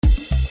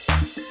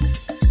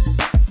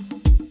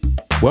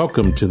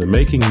Welcome to the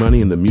Making Money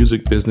in the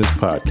Music Business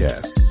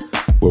podcast,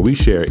 where we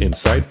share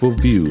insightful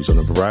views on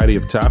a variety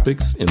of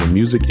topics in the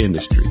music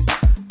industry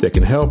that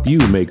can help you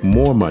make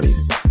more money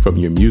from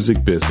your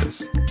music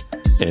business.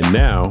 And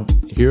now,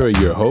 here are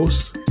your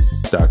hosts,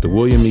 Dr.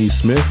 William E.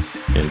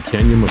 Smith and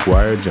Kenya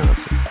McGuire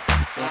Johnson.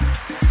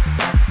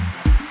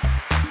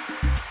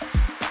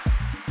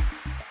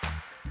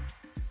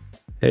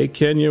 Hey,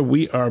 Kenya,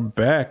 we are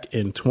back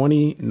in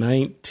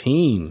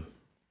 2019.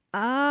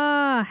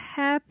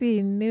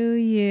 Happy New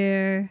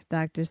Year,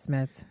 Dr.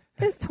 Smith.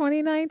 It's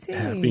 2019.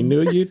 Happy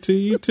New Year to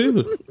you,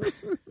 too.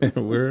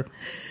 We're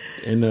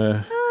in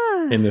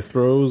the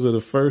throes of the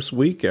first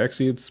week.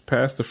 Actually, it's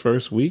past the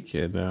first week.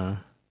 And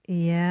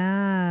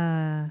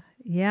Yeah.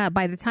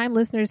 By the time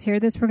listeners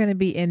hear this, we're going to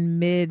be in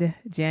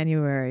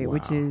mid-January, wow.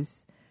 which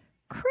is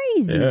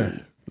crazy. Yeah.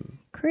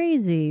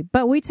 Crazy.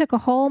 But we took a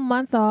whole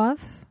month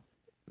off,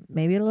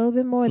 maybe a little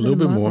bit more than a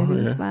month.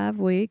 Maybe it was 5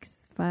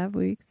 weeks. 5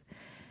 weeks.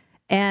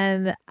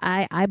 And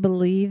I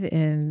believe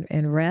in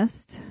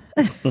rest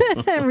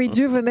and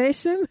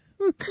rejuvenation.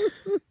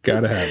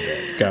 Gotta have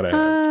it. Gotta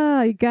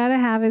have it. You gotta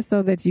have it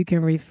so that you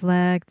can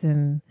reflect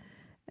and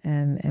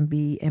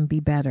be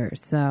better.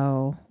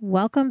 So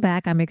welcome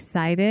back. I'm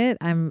excited.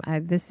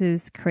 This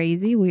is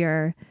crazy. We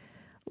are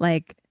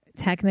like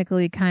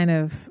technically kind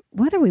of,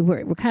 what are we?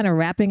 We're kind of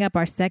wrapping up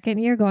our second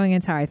year, going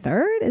into our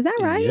third. Is that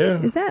right?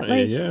 Yeah. Is that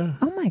like? Yeah.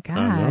 Oh my God.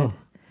 I know.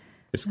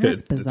 It's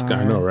good. Bizarre.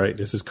 I know, right?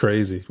 This is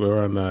crazy.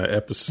 We're on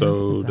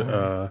episode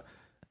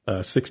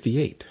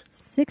 68.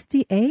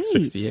 68.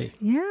 68.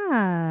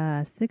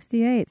 Yeah,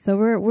 68. So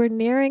we're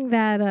nearing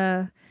that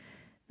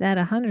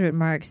 100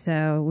 mark.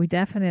 So we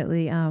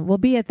definitely we'll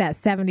be at that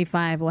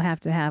 75. We'll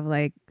have to have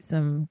like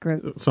some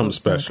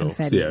special.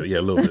 Confetti. Yeah, a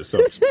little bit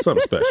something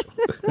special.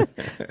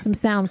 Some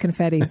sound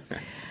confetti.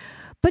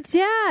 But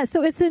yeah,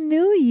 so it's a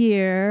new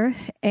year,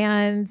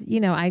 and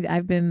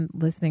I've been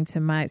listening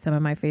to some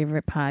of my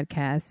favorite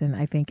podcasts, and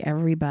I think I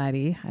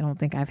don't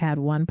think I've had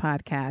one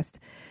podcast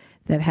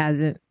that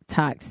hasn't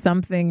talked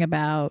something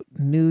about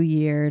new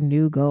year,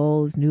 new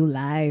goals, new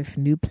life,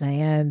 new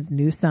plans,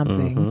 new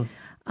something.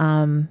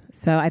 Mm-hmm.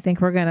 So I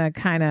think we're gonna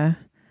kind of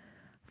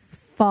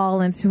fall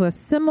into a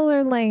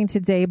similar lane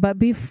today. But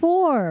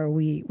before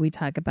we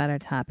talk about our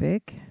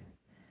topic,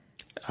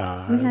 we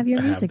have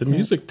your music tip.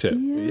 Music tip.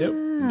 Yeah, yep.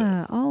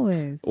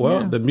 Always.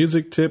 Well, yeah. The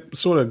music tip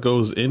sort of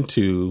goes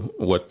into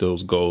what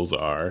those goals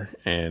are,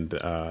 and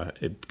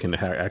it can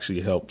actually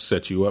help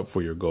set you up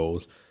for your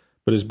goals.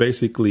 But it's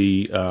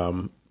basically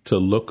to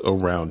look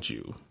around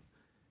you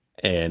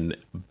and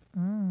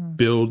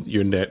build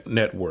your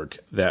network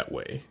that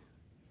way.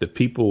 The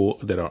people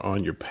that are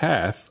on your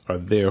path are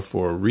there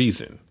for a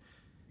reason,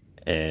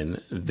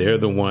 and they're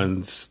the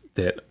ones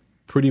that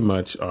pretty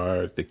much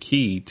are the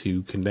key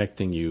to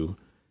connecting you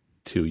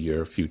to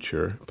your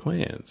future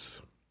plans.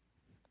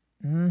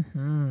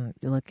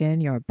 Look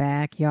in your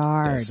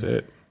backyard. That's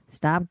it.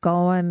 Stop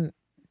going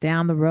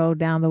down the road,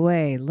 down the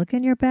way. Look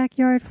in your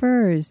backyard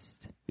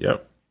first.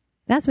 Yep.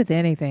 That's with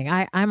anything.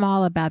 I'm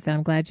all about that.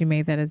 I'm glad you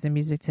made that as a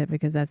music tip,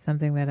 because that's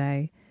something that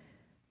I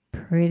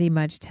pretty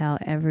much tell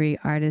every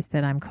artist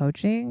that I'm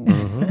coaching.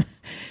 Mm-hmm.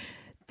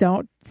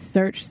 Don't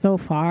search so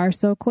far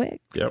so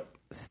quick. Yep.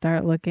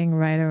 Start looking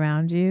right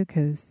around you,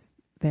 because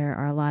there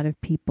are a lot of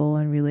people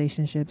and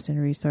relationships and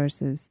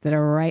resources that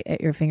are right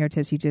at your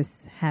fingertips. You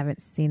just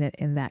haven't seen it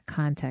in that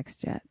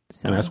context yet.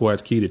 So. And that's why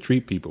it's key to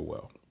treat people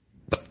well.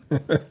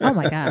 Oh,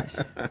 my gosh.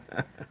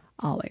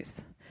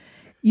 Always.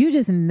 You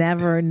just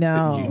never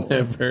know. You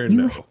never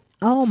know.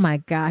 Oh, my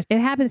gosh. It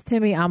happens to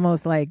me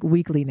almost like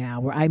weekly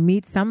now, where I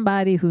meet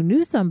somebody who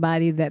knew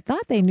somebody that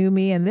thought they knew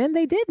me, and then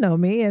they did know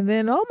me, and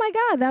then, oh, my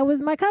God, that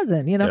was my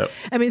cousin, Yep.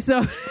 I mean,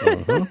 so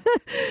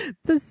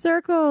the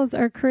circles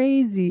are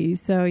crazy.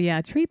 So,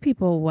 yeah, treat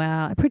people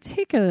well,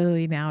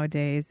 particularly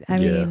nowadays. I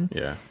mean,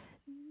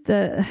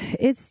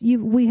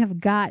 we have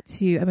got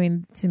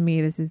to, to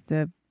me, this is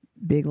the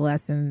big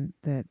lesson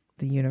that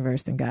the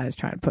universe and God is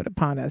trying to put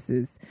upon us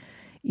is,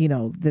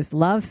 this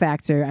love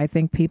factor. I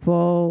think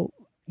people,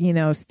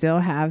 still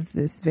have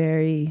this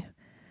very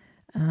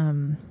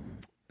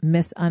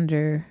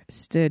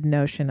misunderstood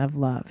notion of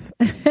love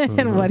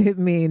and what it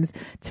means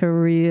to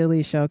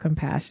really show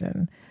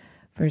compassion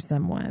for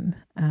someone.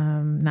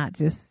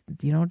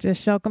 You don't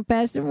just show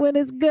compassion when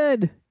it's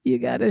good. You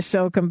got to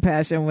show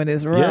compastion when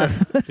it's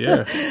rough.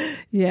 Yeah.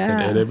 Yeah.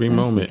 And at every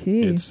moment,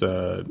 it's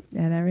at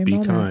every be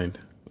moment.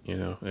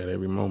 kind, at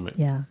every moment.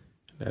 Yeah.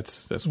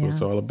 That's what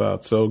it's all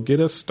about. So get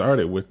us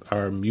started with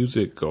our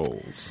music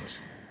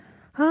goals.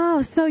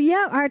 Oh, so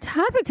yeah, our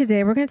topic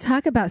today, we're going to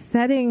talk about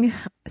setting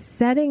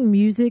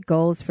music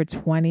goals for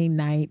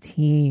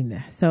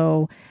 2019.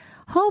 So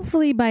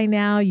hopefully by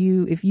now,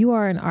 if you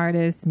are an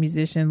artist,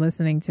 musician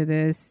listening to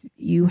this,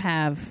 you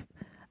have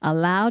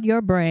allowed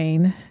your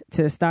brain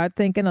to start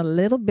thinking a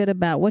little bit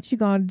about what you're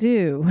going to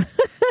do.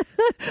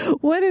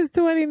 What is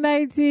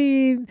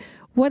 2019?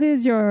 What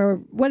is your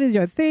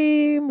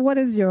theme? What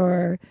is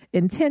your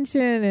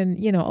intention?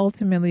 And,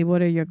 ultimately,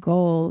 what are your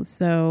goals?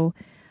 So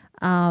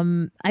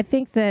I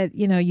think that,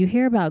 you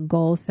hear about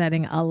goal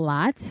setting a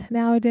lot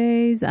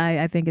nowadays.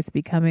 I think it's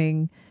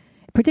becoming,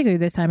 particularly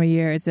this time of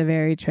year, it's a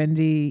very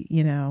trendy,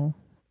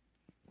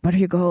 what are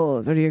your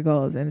goals? What are your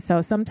goals? And so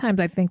sometimes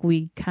I think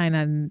we kind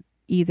of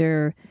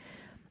either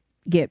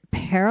get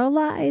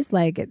paralyzed,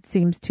 like it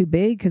seems too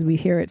big because we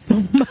hear it so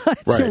much,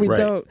 and we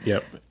don't.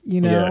 Yep.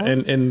 Yeah,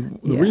 and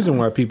the reason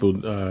why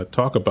people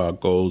talk about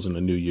goals in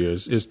the New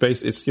Year's is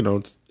it's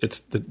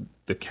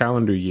the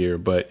calendar year,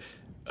 but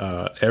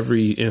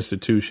every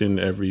institution,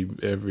 every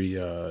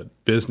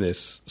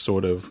business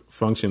sort of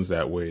functions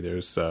that way.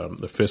 There's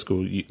the fiscal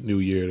new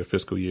year, the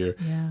fiscal year.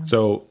 Yeah.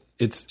 So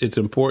it's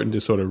important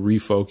to sort of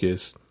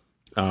refocus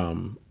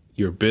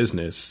your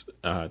business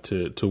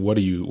to what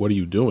are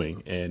you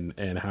doing,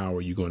 and how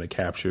are you going to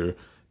capture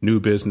new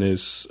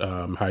business,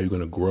 how are you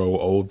going to grow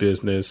old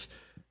business,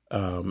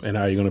 and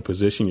how are you going to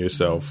position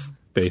yourself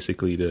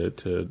basically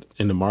to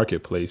in the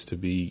marketplace to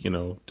be,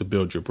 to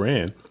build your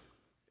brand.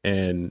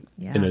 And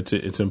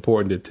it's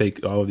important to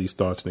take all of these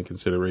thoughts into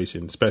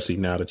consideration, especially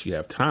now that you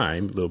have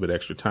time, a little bit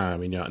extra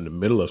time, and you're out in the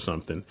middle of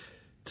something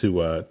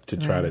to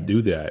try to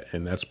do that.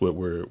 And that's what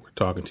we're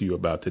talking to you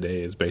about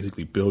today, is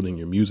basically building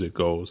your music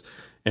goals.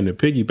 And to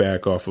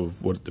piggyback off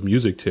of what the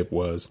music tip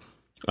was,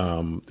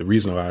 the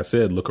reason why I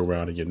said look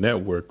around in your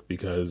network,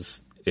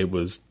 because it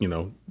was,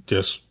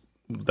 just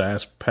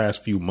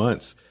past few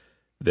months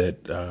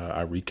that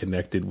I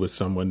reconnected with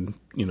someone,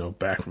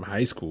 back from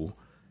high school.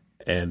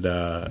 And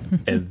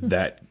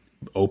that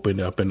opened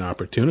up an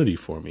opportunity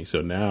for me.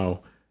 So now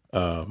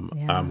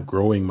I'm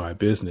growing my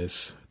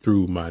business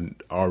through my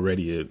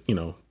already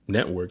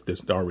network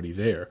that's already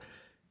there,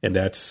 and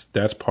that's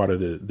part of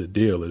the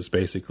deal, is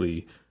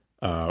basically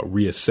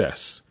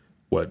reassess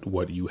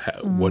what you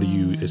have. What do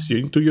you? It's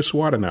through your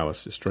SWOT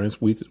analysis: strengths,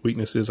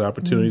 weaknesses,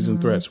 opportunities, and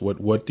threats.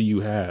 What do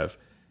you have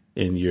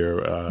in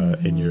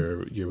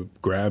your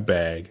grab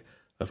bag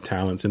of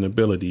talents and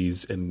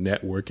abilities and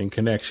network and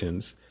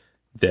connections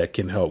that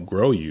can help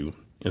grow you?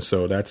 And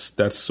so that's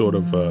sort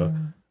of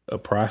a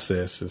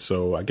process. And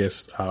so I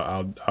guess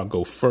I'll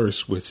go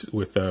first with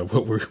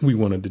what we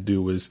wanted to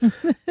do is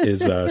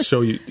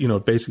show you,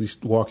 basically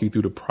walk you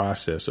through the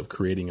process of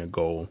creating a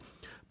goal,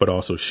 but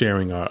also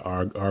sharing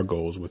our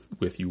goals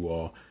with you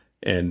all.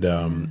 And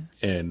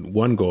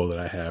one goal that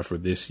I have for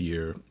this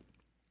year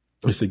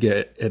is to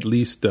get at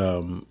least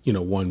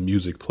one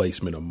music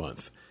placement a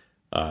month.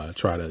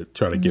 Try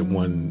to get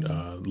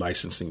one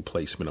licensing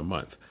placement a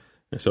month.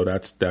 And so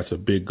that's a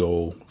big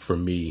goal for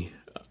me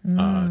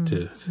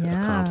to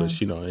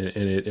accomplish, and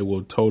it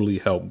will totally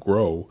help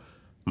grow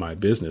my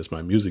business,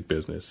 my music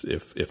business,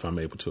 if I'm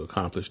able to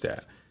accomplish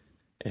that.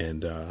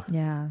 And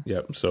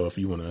so if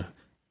you want to,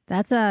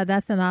 that's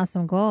an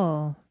awesome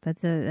goal.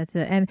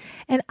 And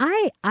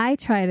I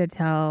try to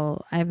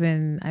tell. I've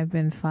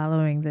been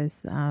following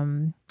this.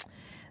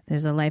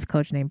 There's a life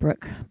coach named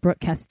Brooke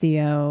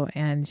Castillo,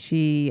 and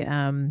she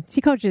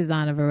coaches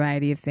on a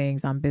variety of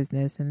things, on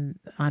business and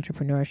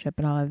entrepreneurship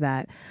and all of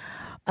that.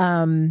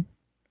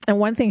 And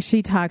one thing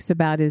she talks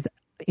about is,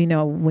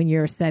 when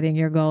you're setting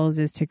your goals,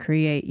 is to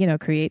create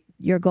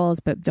your goals,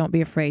 but don't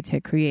be afraid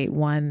to create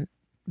one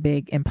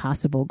big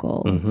impossible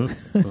goal.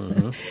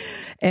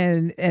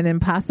 And an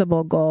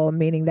impossible goal,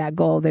 meaning that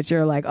goal that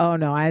you're like, oh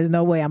no, there's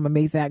no way I'm gonna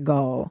make that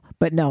goal.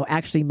 But no,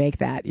 actually make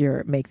that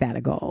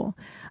a goal.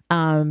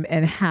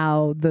 And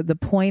how the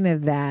point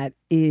of that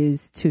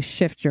is to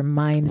shift your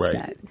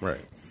mindset.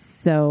 Right.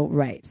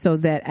 So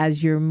that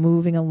as you're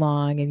moving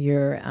along and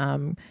you're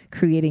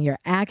creating your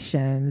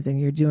actions and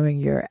you're doing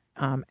your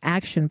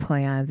action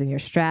plans and your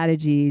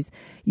strategies,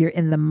 you're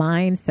in the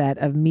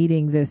mindset of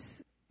meeting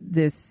this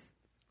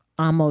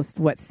almost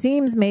what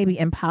seems maybe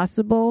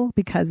impossible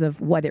because of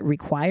what it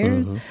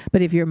requires.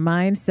 But if your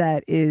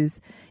mindset is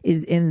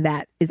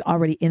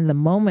already in the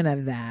moment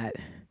of that,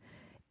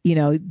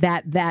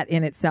 that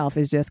in itself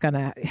is just going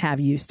to have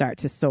you start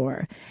to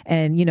soar.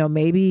 And,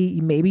 maybe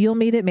you'll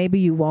meet it, maybe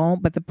you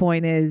won't. But the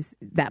point is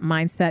that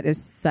mindset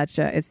is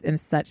it's in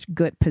such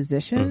good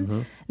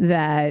position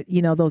that,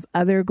 those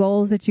other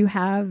goals that you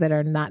have that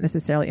are not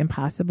necessarily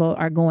impossible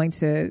are going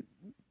to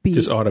be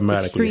just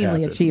automatically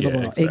extremely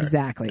achievable. Yeah,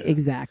 exactly.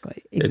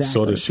 It's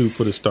sort of shoot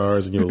for the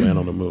stars and you'll land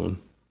on the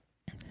moon.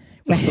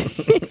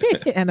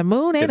 Right. And the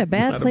moon ain't a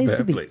bad place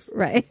to be.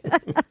 Right.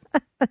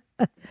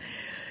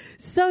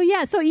 So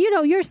you're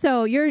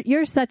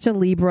such a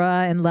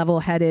Libra and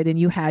level-headed, and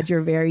you had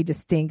your very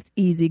distinct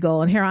easy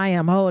goal, and here I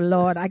am. Oh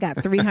Lord, I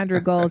got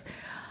 300 goals.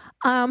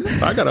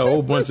 I got a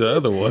whole bunch of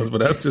other ones, but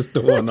that's just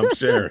the one I'm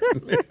sharing.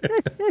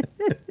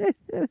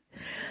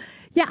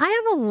 Yeah,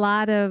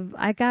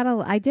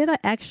 I did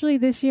actually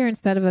this year,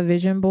 instead of a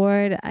vision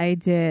board, I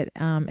did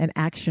an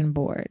action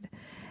board.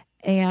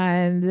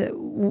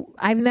 And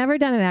I've never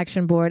done an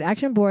action board.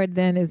 Action board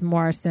then is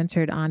more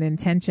centered on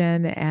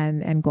intention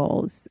and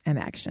goals and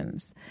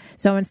actions.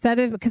 So instead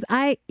of, because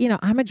I'm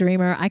a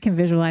dreamer, I can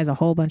visualize a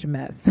whole bunch of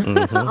mess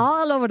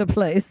all over the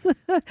place.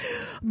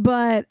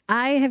 But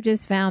I have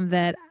just found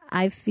that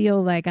I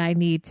feel like I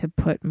need to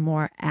put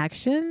more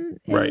action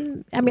in. Right.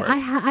 I mean,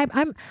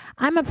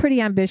 I'm a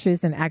pretty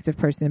ambitious and active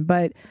person,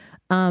 but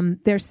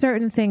there's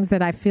certain things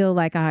that I feel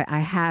like I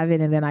have it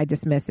and then I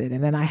dismiss it,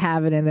 and then I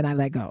have it and then I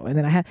let go, and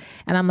then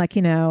and I'm like,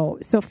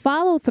 so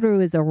follow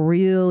through is a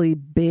really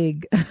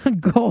big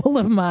goal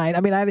of mine.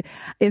 I mean,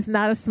 it's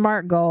not a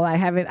SMART goal. I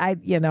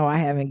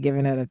haven't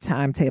given it a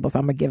timetable, so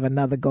I'm gonna give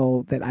another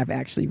goal that I've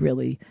actually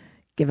really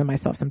given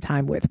myself some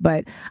time with.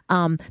 But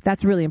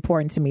that's really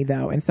important to me,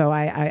 though, and so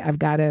I've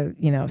got to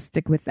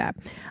stick with that.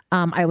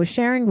 I was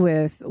sharing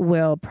with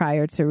Will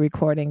prior to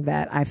recording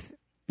that I've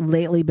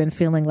lately been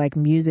feeling like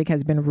music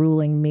has been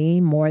ruling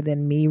me more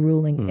than me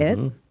ruling it.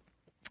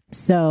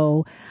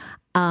 So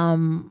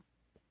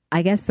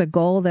I guess the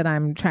goal that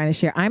I'm trying to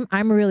share,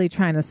 I'm really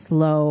trying to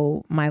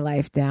slow my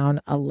life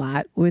down a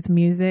lot with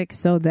music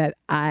so that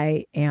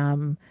I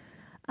am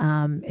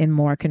in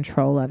more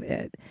control of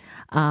it.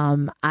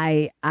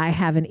 I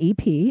have an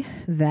EP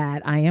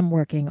that I am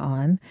working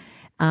on.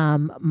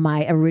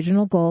 My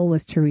original goal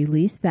was to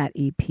release that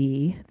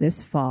EP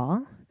this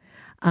fall.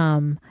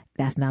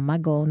 That's not my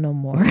goal no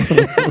more.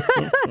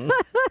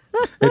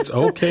 It's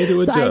okay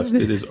to adjust.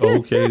 It is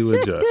okay to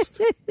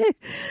adjust.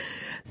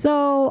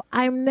 So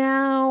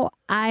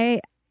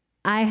I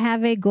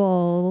have a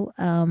goal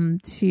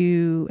and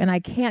I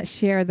can't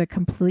share the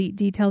complete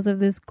details of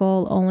this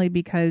goal only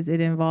because it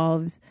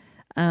involves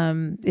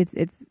it's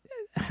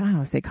I don't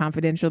want to say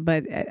confidential,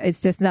 but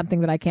it's just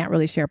something that I can't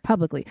really share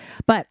publicly.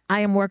 But I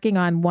am working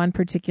on one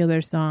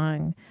particular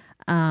song,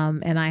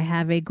 and I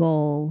have a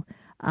goal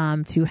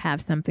to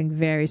have something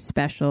very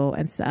special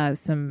and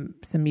some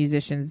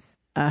musicians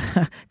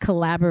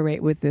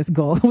collaborate with this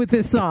goal, with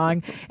this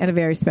song in a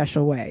very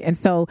special way. And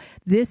so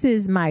this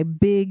is my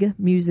big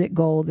music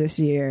goal this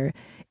year,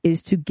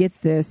 is to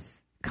get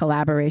this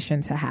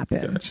collaboration to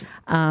happen. Gotcha.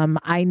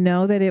 I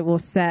know that it will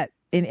set,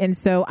 and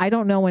so I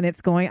don't know when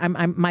it's going.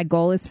 My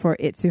goal is for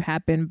it to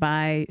happen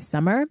by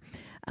summer.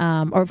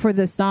 Or for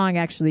the song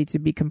actually to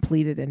be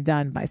completed and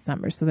done by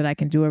summer so that I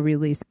can do a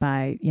release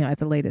by, at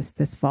the latest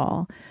this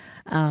fall.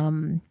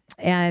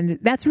 And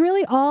that's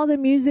really all the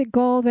music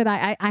goal that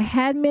I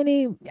had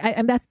many,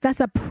 and that's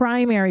a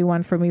primary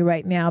one for me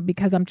right now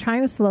because I'm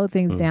trying to slow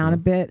things down a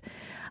bit,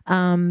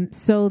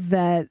 so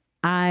that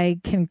I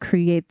can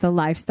create the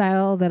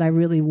lifestyle that I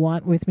really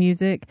want with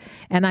music.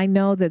 And I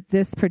know that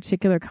this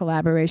particular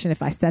collaboration,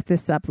 if I set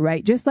this up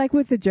right, just like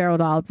with the Gerald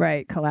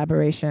Albright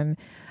collaboration,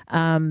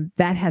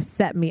 that has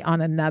set me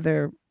on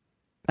another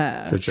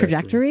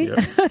trajectory.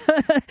 Yeah.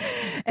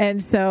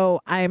 And so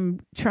I'm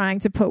trying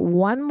to put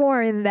one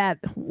more in that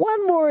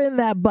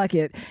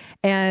bucket.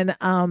 And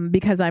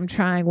because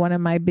one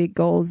of my big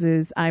goals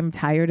is I'm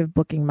tired of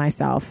booking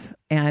myself.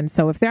 And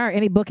so if there are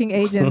any booking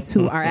agents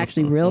who are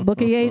actually real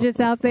booking agents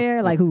out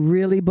there, like who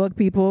really book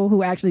people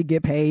who actually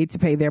get paid to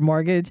pay their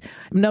mortgage.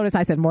 Notice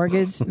I said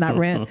mortgage, not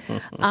rent.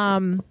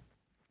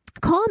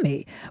 Call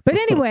me. But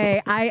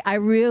anyway, I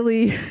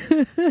really,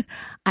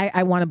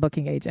 I want a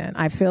booking agent.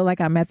 I feel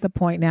like I'm at the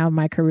point now in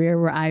my career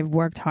where I've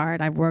worked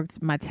hard. I've worked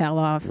my tail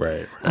off.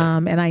 Right.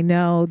 And I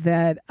know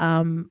that,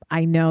 I'm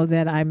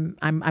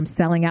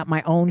selling out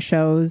my own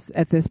shows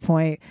at this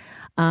point.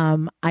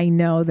 I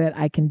know that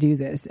I can do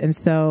this. And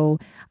so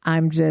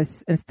I'm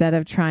just, instead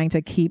of trying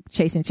to keep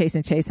chasing,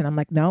 I'm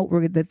like, no,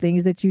 the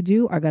things that you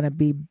do are going to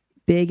be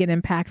big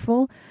and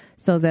impactful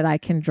so that I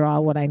can draw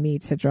what I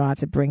need to draw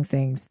to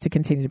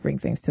continue to bring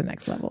things to the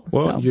next level.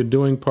 Well, you're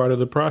doing part of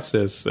the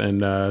process.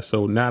 And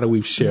so now that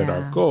we've shared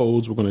our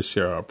goals, we're going to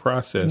share our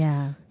process.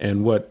 Yeah.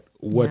 And what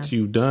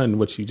you've done,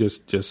 what you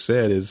just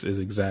said is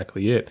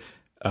exactly it.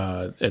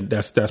 And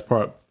that's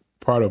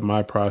part of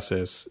my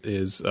process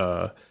is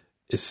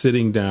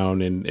sitting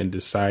down and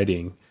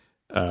deciding,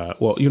 have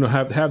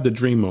the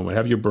dream moment,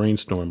 have your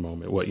brainstorm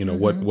moment.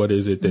 What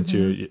is it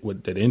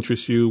that that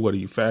interests you? What are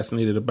you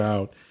fascinated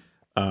about?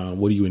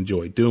 What do you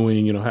enjoy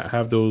doing?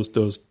 Have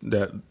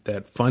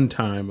that fun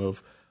time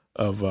of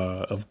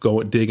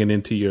digging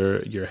into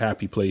your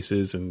happy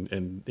places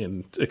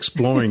and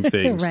exploring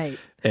things. Right.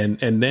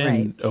 And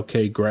then,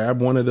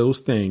 grab one of those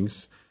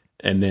things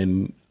and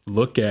then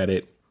look at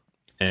it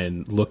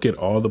and look at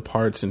all the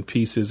parts and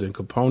pieces and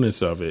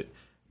components of it.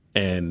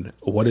 And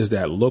what does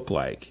that look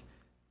like?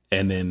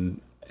 And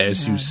then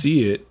as you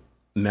see it,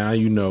 now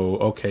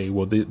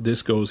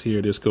this goes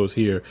here, this goes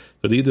here.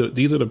 So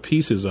these are the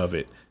pieces of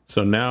it.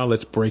 So now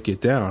let's break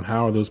it down.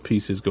 How are those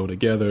pieces go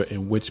together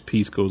and which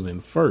piece goes in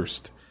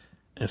first?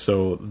 And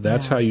so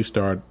that's how you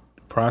start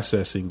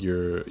processing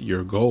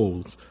your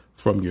goals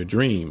from your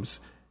dreams.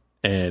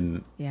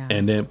 And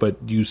then, but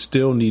you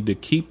still need to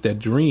keep that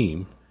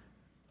dream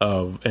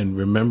and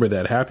remember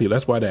that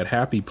that's why that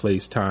happy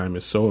place time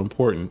is so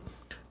important,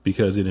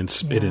 because it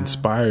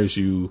inspires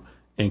you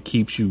and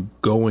keeps you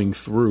going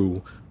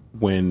through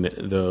when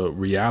the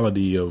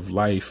reality of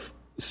life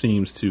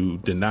seems to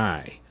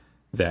deny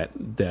that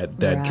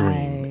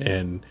dream.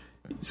 And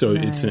so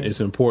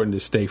it's important to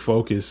stay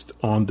focused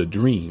on the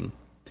dream,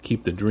 to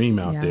keep the dream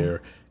out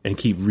there and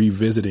keep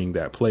revisiting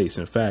that place.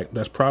 In fact,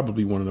 that's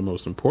probably one of the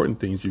most important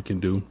things you can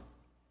do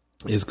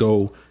is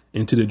go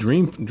into the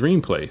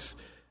dream place.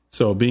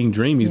 So being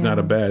dreamy is not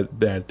a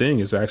bad thing.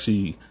 It's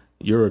actually,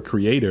 you're a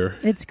creator.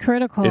 It's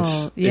critical.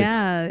 It's you're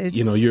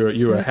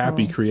critical. A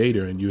happy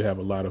creator, and you have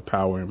a lot of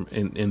power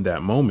in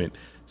that moment.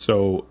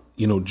 So,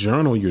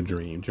 journal your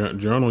dreams,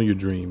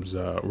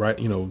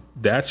 right?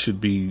 That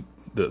should be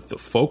the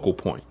focal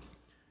point,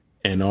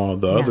 and all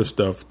the other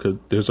stuff, because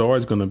there's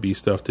always going to be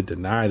stuff to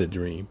deny the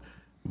dream.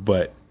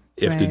 But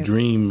if the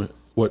dream,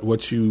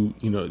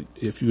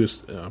 if you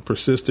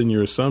persist in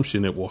your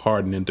assumption, it will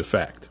harden into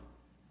fact.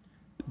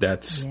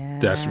 That's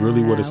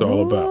really what it's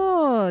all about.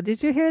 Oh,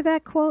 did you hear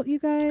that quote, you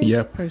guys?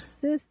 Yep.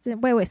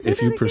 Persistent. Wait.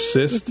 If you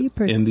persist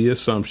in the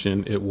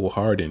assumption, it will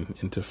harden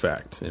into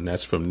fact, and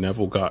that's from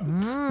Neville Goddard.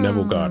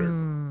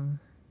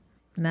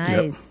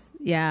 Nice.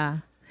 Yep.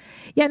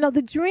 Yeah. No,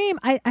 the dream.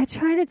 I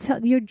try to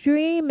tell your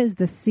dream is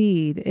the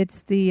seed.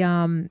 It's the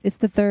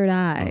third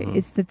eye. Mm-hmm.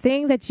 It's the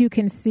thing that you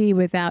can see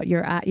without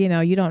your eye.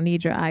 You don't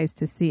need your eyes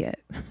to see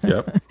it.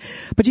 Yep.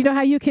 But you know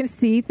how you can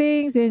see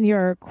things in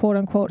your quote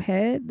unquote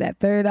head? That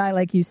third eye,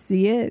 like you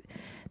see it.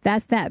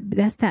 That's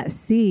that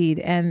seed,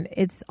 and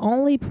it's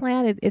only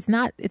planted. It's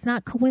not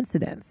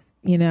coincidence.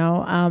 It's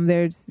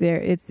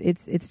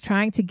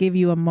trying to give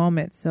you a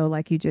moment. So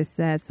like you just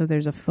said, so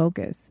there's a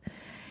focus.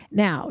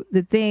 Now,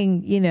 the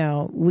thing,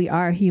 we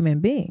are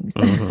human beings.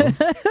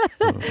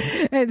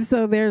 And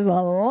so there's a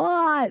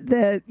lot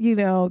that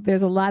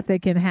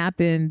can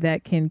happen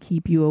that can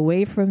keep you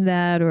away from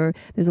that, or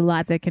there's a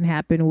lot that can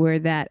happen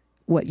where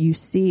what you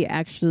see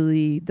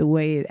actually, the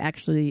way it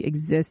actually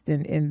exists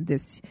in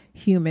this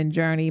human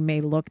journey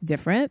may look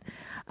different.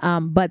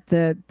 But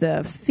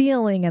the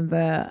feeling and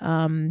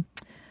the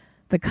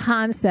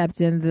concept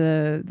and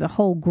the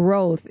whole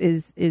growth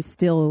is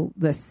still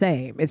the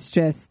same. It's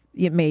just,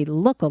 it may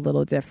look a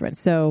little different.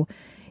 So,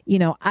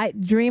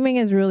 dreaming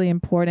is really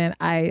important.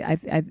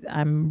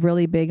 I'm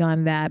really big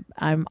on that.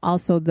 I'm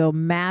also, though,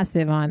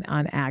 massive on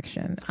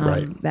action.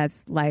 Right.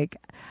 That's like,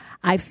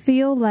 I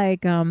feel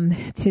like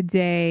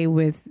today,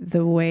 with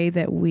the way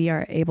that we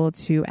are able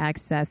to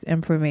access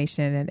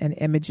information and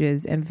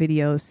images and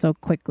videos so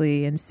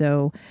quickly and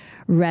so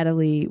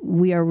readily,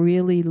 we are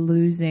really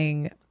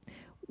losing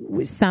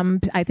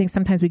I think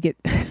sometimes we get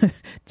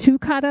too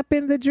caught up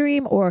in the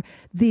dream or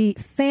the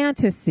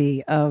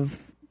fantasy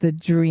of the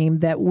dream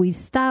that we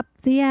stop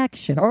the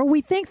action, or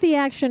we think the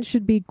action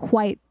should be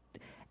quite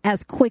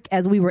as quick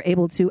as we were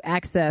able to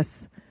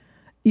access,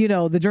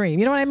 the dream.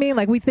 You know what I mean?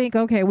 Like, we think,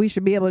 okay, we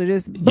should be able to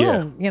just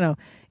boom,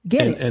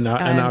 get it. And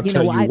I'll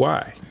tell you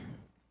why.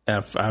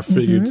 I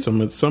figured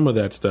some of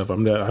that stuff. I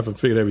haven't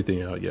figured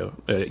everything out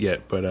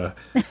yet, but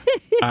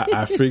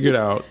I figured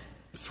out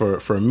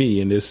for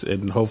me,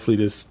 and hopefully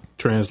this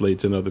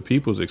translates in other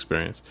people's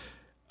experience.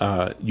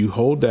 You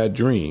hold that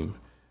dream,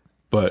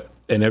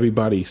 and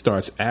everybody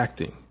starts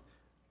acting,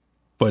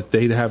 but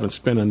they haven't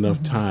spent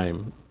enough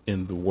time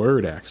in the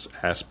word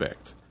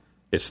aspect.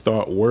 It's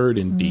thought, word,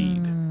 and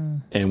deed.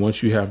 And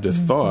once you have the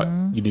thought,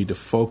 you need to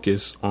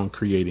focus on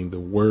creating the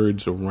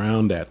words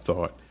around that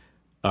thought,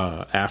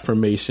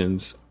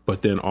 affirmations,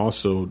 but then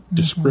also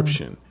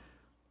description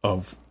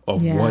of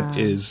what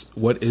is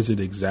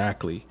it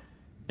exactly,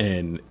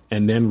 and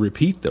then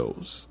repeat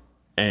those.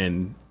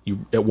 And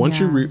once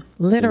you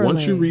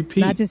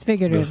repeat not just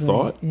the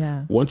thought,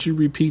 once you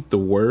repeat the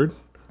word,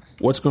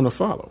 what's going to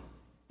follow?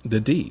 The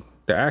deed,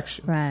 the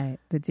action. Right,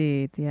 the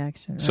deed, the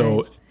action. Right.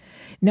 So,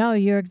 no,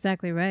 you're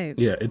exactly right.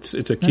 Yeah, it's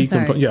a key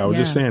component. Yeah, I was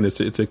just saying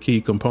it's a key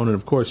component.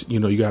 Of course,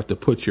 you have to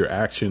put your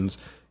actions.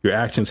 Your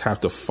actions have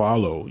to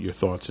follow your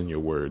thoughts and your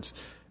words,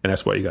 and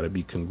that's why you got to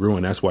be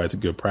congruent. That's why it's a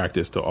good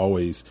practice to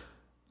always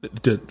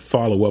to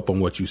follow up on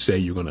what you say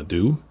you're going to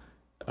do.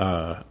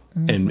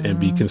 And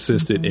be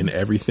consistent in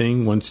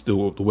everything. Once the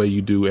way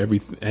you do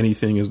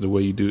anything is the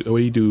way you do. The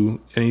way you do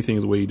anything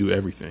is the way you do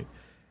everything.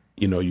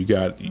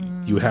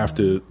 You have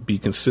to be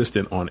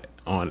consistent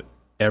on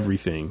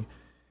everything.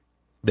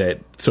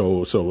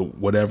 So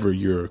whatever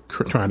you're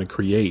trying to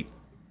create,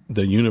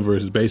 the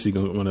universe is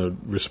basically going to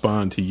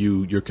respond to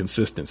your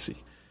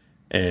consistency.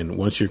 And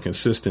once you're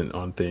consistent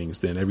on things,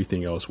 then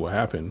everything else will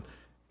happen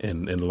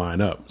and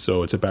line up.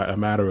 So it's about a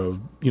matter of,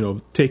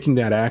 taking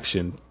that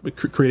action,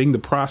 creating the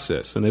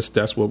process. And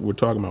that's what we're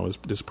talking about, is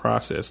this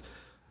process,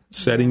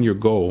 setting your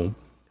goal,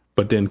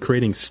 but then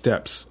creating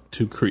steps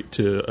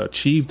to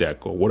achieve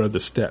that goal. What are the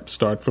steps?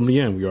 Start from the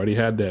end. We already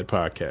had that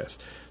podcast.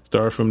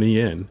 Start from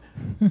the end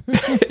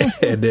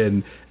and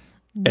then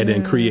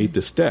create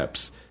the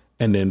steps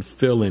and then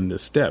fill in the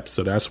steps.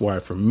 So that's why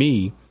for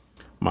me,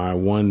 my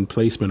one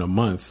placement a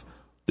month,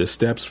 the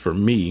steps for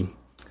me,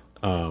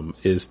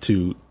 is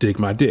to dig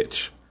my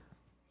ditch.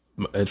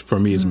 For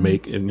me, is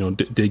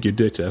dig your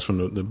ditch. That's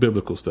from the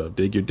biblical stuff.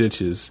 Dig your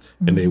ditches,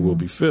 and they will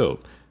be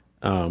filled.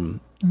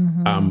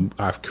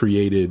 I've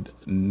created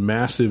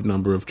massive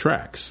number of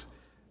tracks.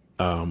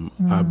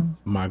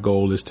 My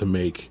goal is to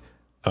make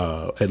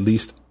at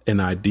least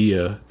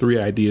 3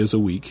 ideas a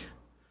week,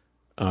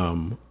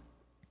 2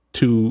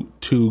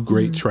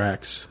 great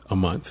tracks a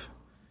month,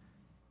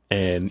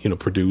 and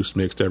produce,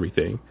 mixed,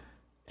 everything.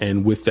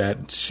 And with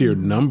that sheer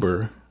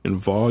number and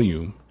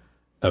volume,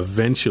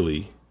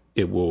 eventually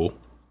it will,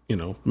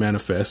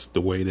 manifest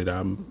the way that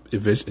I'm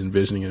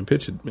envisioning and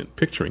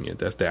picturing it.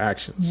 That's the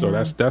action. Yeah.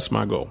 So that's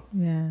my goal.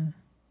 Yeah.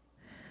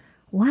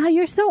 Wow,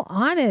 you're so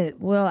on it.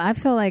 Well, I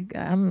feel like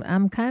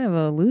I'm kind of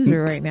a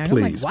loser right now.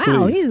 Please, I'm like,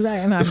 wow, he's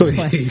like, no,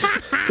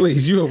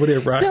 please, you over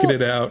there rocking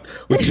it out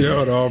with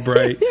Gerald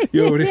Albright.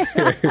 You over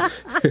there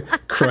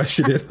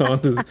crushing it on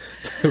the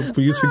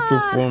music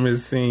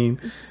performance scene.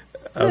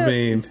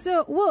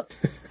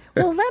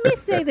 Well, let me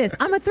say this.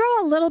 I'm going to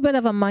throw a little bit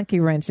of a monkey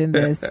wrench in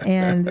this.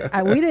 And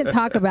we didn't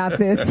talk about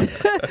this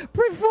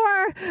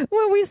before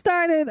when we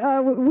started.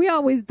 We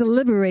always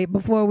deliberate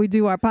before we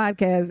do our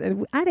podcast.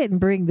 And I didn't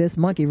bring this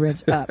monkey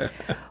wrench up.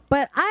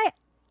 But I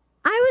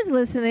was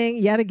listening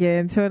yet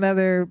again to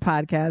another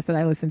podcast that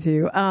I listened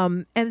to.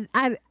 And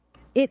I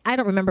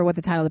don't remember what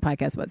the title of the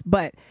podcast was.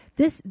 But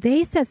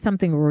they said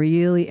something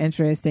really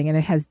interesting. And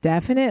it has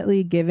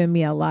definitely given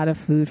me a lot of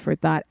food for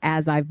thought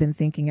as I've been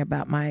thinking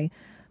about my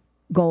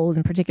goals,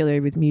 and particularly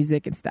with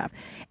music and stuff.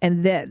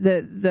 And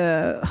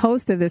the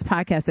host of this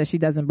podcast says she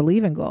doesn't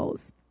believe in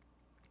goals.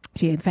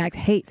 She, in fact,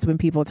 hates when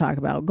people talk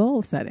about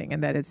goal setting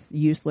and that it's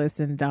useless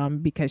and dumb,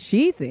 because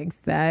she thinks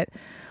that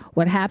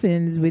what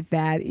happens with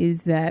that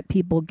is that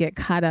people get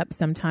caught up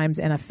sometimes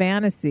in a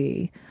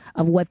fantasy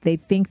of what they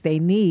think they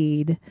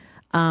need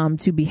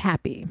to be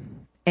happy.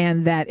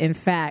 And that, in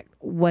fact,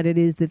 what it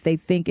is that they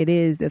think it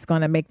is that's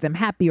going to make them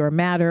happy or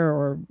matter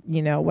or,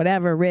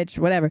 whatever, rich,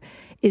 whatever,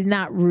 is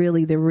not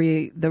really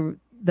the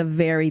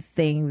very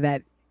thing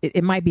that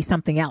it might be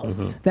something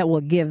else that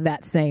will give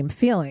that same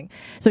feeling.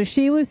 So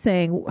she was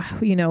saying,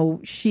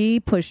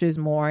 she pushes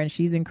more and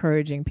she's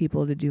encouraging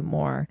people to do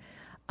more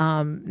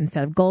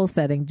instead of goal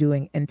setting,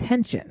 doing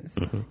intentions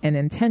and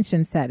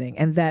intention setting.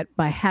 And that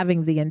by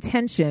having the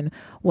intention,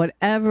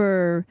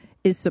 whatever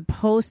is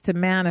supposed to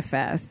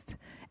manifest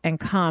and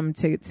come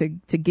to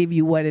give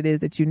you what it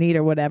is that you need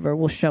or whatever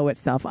will show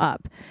itself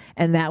up.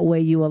 And that way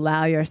you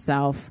allow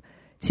yourself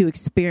to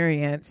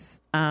experience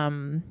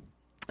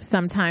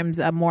sometimes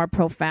a more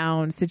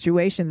profound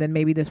situation than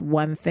maybe this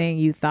one thing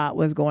you thought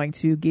was going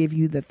to give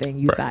you the thing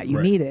you thought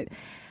you needed.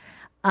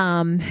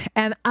 And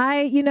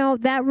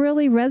that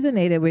really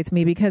resonated with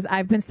me because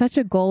I've been such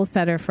a goal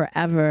setter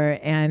forever.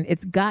 And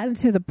it's gotten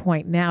to the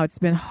point now, it's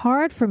been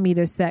hard for me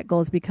to set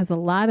goals because a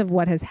lot of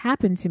what has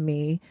happened to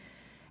me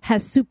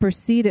has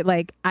superseded.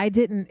 Like, I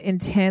didn't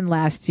intend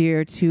last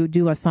year to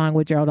do a song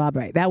with Gerald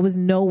Albright. That was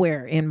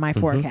nowhere in my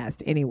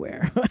forecast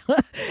anywhere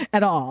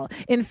at all.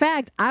 In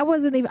fact, I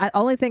wasn't even,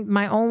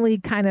 my only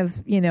kind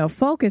of,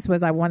 focus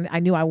was I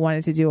knew I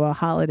wanted to do a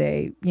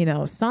holiday,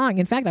 song.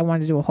 In fact, I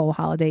wanted to do a whole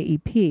holiday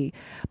EP,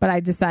 but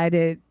I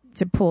decided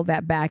to pull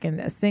that back in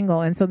a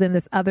single. And so then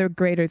this other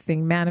greater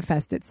thing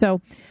manifested.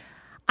 So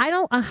I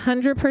don't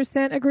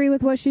 100% agree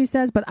with what she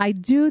says, but I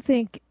do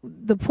think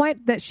the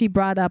point that she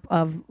brought up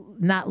of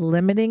not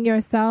limiting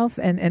yourself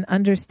and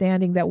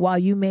understanding that while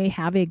you may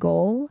have a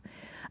goal,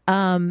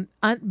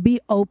 be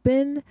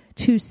open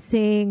to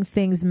seeing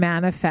things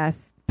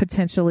manifest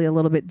potentially a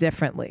little bit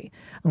differently.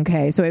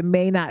 Okay, so it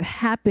may not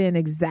happen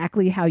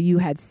exactly how you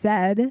had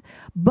said,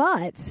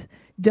 but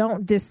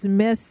don't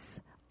dismiss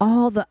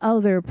all the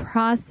other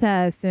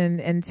process and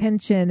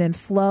intention and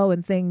flow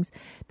and things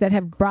that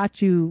have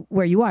brought you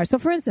where you are. So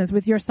for instance,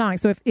 with your song,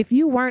 so if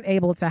you weren't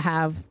able to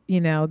have,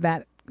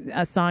 that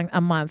a song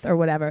a month or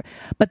whatever,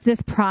 but this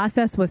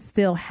process was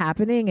still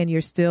happening and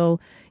you're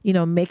still,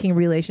 making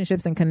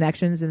relationships and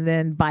connections. And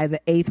then by the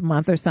 8th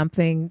month or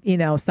something,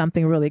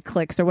 something really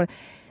clicks or what,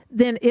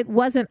 then it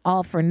wasn't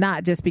all for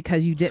naught just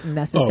because you didn't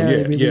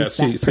necessarily release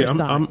that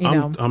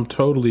song. I'm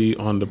totally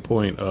on the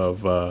point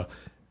of,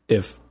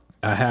 if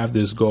I have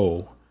this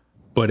goal,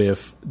 but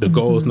if the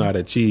goal is not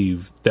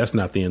achieved, that's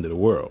not the end of the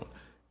world.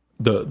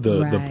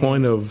 The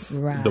point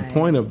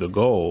of the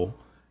goal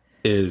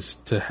is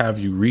to have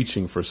you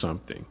reaching for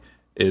something,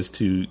 is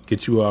to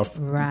get you off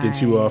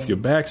your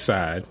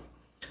backside,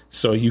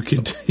 so you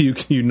can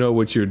you know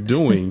what you're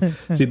doing.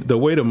 See, the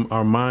way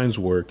our minds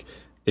work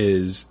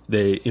is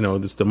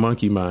it's the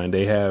monkey mind.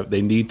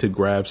 They need to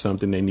grab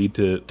something, they need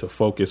to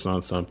focus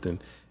on something,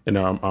 and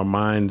our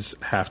minds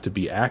have to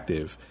be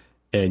active.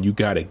 And you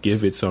got to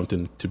give it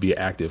something to be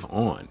active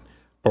on,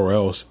 or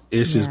else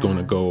it's just going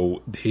to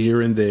go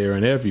here and there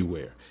and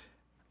everywhere.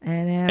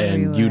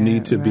 And you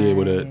need to be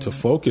able to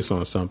focus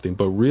on something,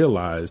 but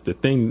realize the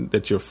thing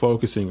that you're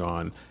focusing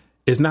on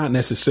is not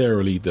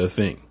necessarily the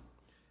thing.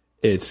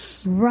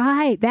 It's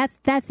right.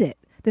 That's it.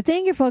 The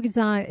thing you're focused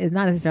on is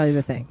not necessarily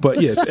the thing.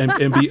 But yes,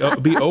 and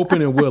be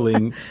open and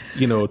willing,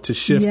 to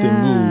shift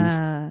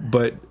and move,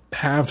 but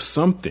have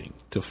something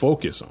to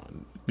focus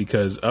on.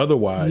 Because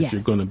otherwise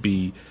you're going to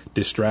be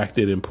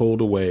distracted and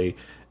pulled away,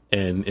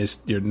 and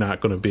you're not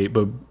going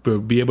to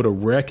be able to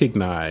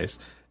recognize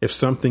if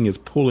something is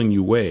pulling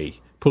you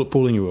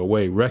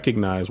away.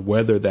 Recognize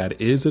whether that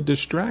is a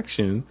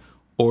distraction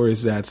or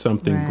is that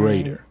something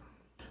greater.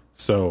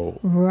 So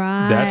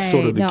that's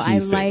sort of the key thing. I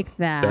like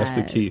that. That's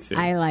the key thing.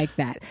 I like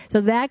that.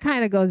 So that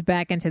kind of goes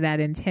back into that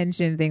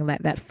intention thing,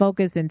 that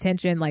focus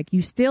intention. Like,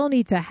 you still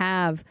need to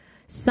have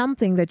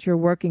something that you're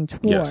working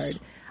toward. Yes.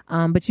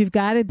 But you've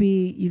got to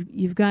be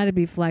you've got to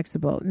be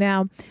flexible.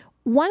 Now,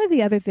 one of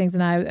the other things,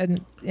 and I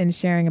in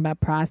sharing about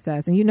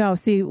process, and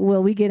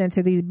Will, we get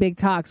into these big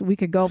talks, we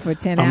could go for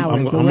 10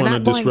 hours. I'm going to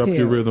disrupt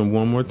your rhythm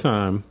one more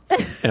time,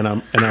 and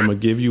I'm going to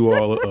give you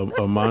all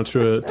a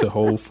mantra to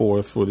hold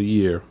forth for the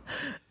year,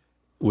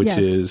 which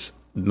is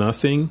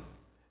nothing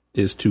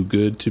is too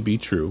good to be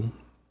true,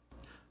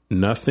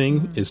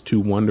 nothing is too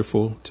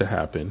wonderful to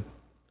happen,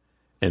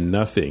 and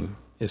nothing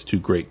is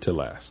too great to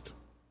last.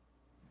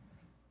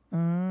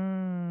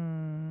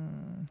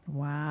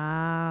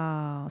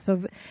 Wow.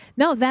 So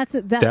no,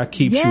 that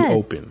keeps you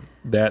open.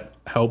 That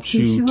helps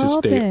you to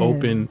stay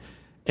open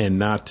and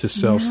not to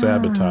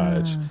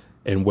self-sabotage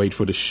and wait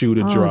for the shoe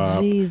to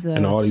drop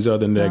and all these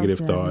other negative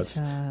thoughts.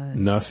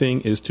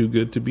 Nothing is too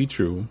good to be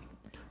true.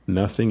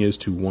 Nothing is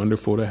too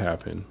wonderful to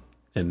happen,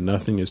 and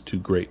nothing is too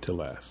great to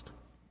last.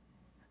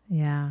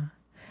 Yeah.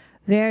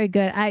 Very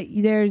good.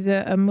 There's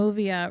a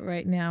movie out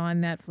right now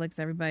on Netflix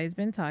everybody's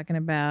been talking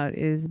about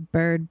is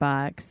Bird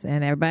Box,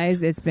 and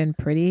it's been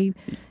pretty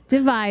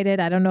divided.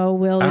 I don't know,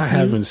 Will, I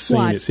haven't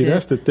seen it. See,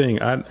 that's the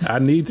thing. I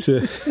need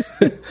to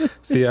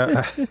see.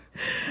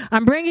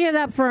 I'm bringing it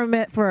up for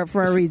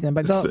a reason,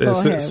 but go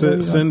ahead.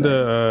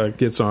 Cinda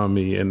gets on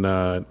me, and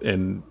I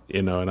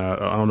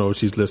don't know if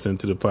she's listening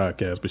to the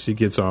podcast, but she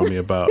gets on me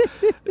about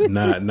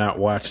not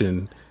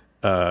watching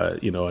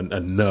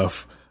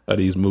enough of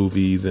these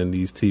movies and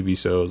these TV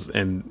shows,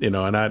 and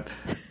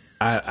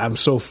I'm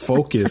so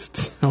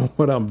focused on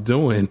what I'm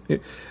doing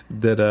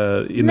that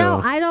No,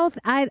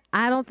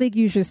 I don't think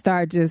you should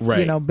start just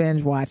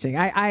binge watching.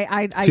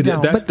 I see,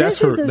 don't. That's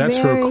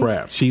her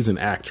craft. She's an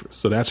actress,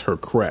 so that's her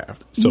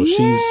craft. So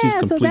she's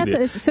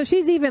completed. So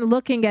she's even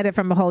looking at it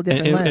from a whole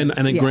different lens.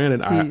 And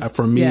granted,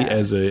 for me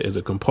as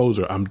a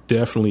composer, I'm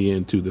definitely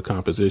into the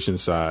composition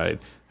side.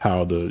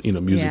 How the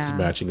music is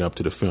matching up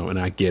to the film, and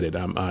I get it.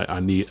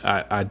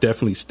 I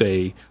definitely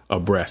stay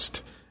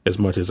abreast as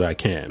much as I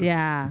can.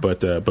 Yeah. But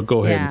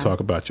go ahead and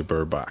talk about your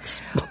Bird Box.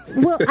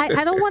 Well,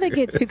 I don't want to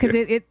get to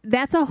because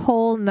that's a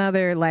whole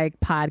nother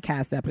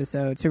podcast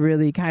episode to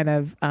really kind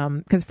of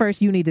because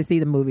first you need to see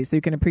the movie so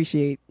you can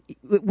appreciate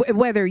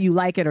whether you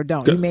like it or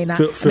don't. You may not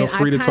feel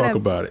free to talk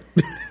about it.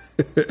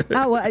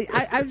 Oh well,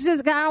 I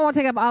don't want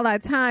to take up all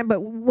that time. But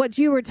what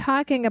you were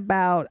talking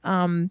about.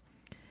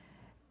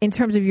 In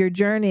terms of your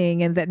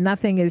journeying, and that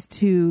nothing is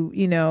too,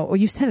 or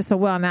you said it so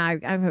well now.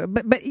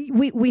 But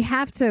we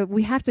have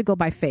to go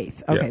by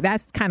faith. Okay,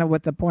 that's kind of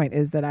what the point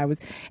is that I was.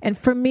 And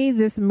for me,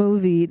 this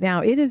movie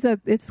now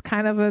it's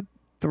kind of a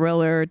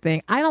thriller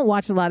thing. I don't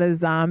watch a lot of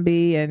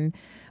zombie and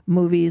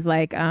movies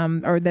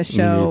or the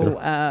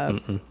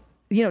show.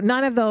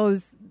 None of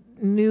those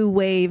new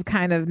wave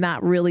kind of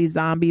not really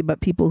zombie, but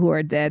people who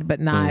are dead, but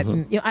not.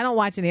 Mm-hmm. I don't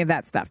watch any of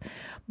that stuff,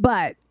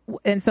 but.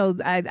 And so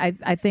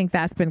I think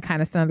that's been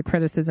kind of some of the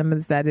criticism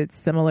is that it's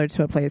similar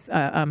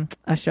to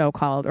a show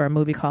called or a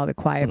movie called A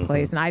Quiet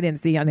Place. And I didn't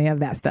see any of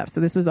that stuff.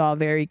 So this was all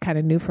very kind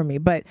of new for me.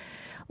 But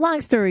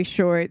long story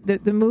short,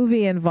 the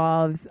movie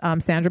involves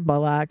Sandra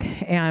Bullock,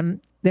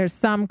 and there's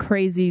some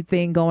crazy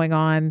thing going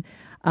on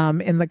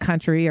in the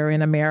country or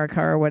in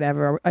America or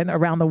whatever and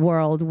around the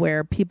world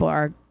where people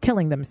are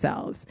killing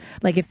themselves.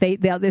 Like if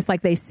it's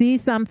like they see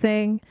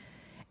something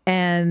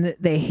and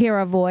they hear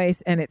a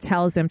voice and it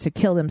tells them to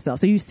kill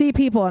themselves. So you see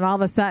people and all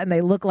of a sudden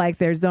they look like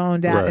they're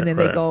zoned out and then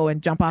they go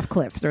and jump off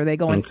cliffs or they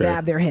go and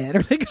stab their head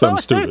or they go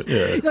something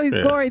stupid. These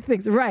gory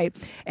things. Right.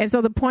 And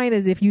so the point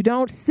is if you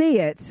don't see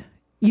it,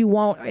 you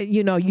won't,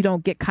 you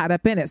don't get caught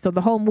up in it. So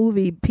the whole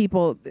movie,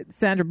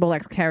 Sandra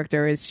Bullock's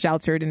character is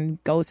sheltered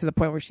and goes to the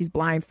point where she's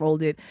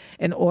blindfolded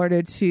in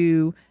order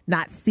to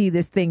not see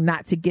this thing,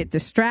 not to get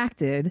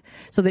distracted,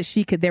 so that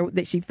she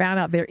found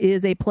out there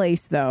is a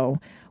place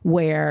though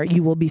where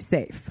you will be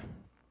safe.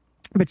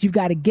 But you've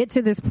got to get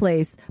to this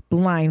place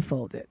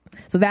blindfolded.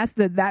 So that's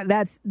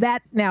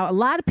that. Now, a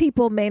lot of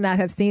people may not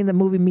have seen the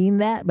movie mean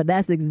that, but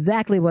that's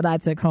exactly what I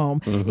took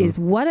home is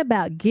what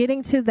about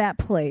getting to that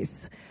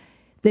place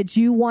that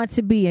you want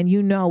to be and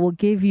will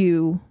give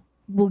you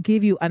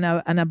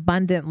an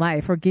abundant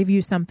life or give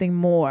you something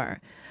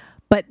more,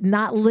 but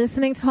not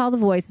listening to all the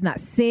voices, not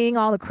seeing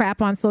all the crap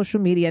on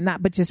social media,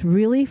 but just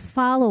really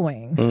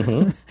following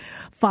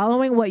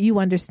what you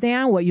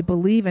understand, what you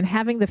believe, and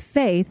having the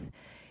faith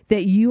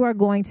that you are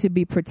going to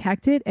be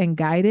protected and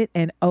guided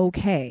and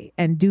okay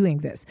and doing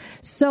this.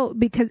 So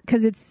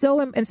because it's so,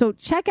 and so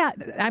check out,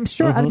 I'm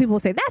sure other people will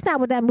say, that's not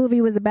what that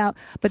movie was about,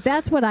 but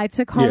that's what I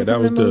took home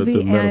from the movie. Yeah,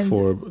 that was the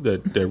metaphor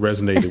that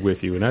resonated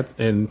with you. And I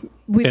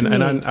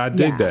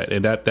dig that.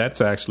 And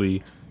that's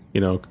actually,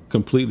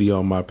 completely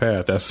on my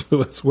path.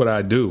 That's what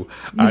I do.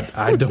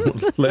 I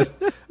don't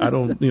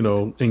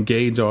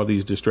engage all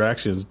these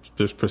distractions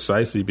just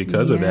precisely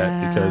because of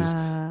that, because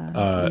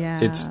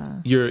it's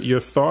your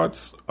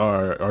thoughts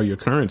are your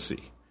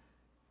currency.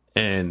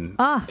 And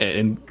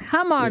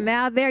come on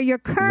now, they're your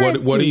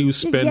currency. What are you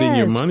spending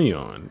your money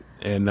on?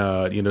 And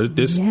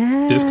this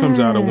comes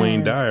out of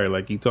Wayne Dyer,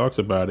 like he talks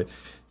about it,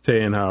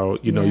 saying how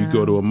you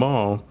go to a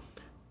mall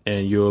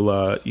and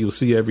you'll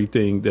see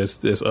everything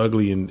that's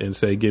ugly and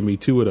say, give me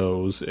 2 of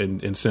those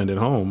and send it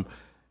home.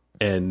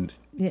 And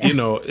you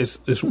know, it's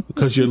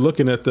because you're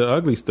looking at the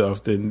ugly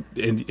stuff, and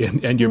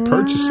you're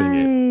purchasing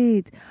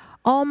it.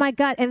 Oh my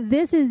God. And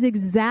this is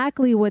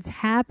exactly what's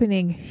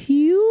happening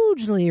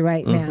hugely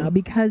right now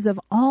because of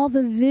all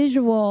the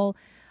visual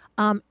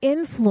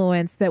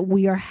influence that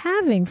we are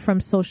having from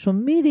social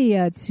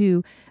media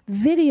to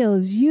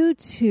videos,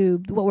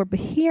 YouTube, what we're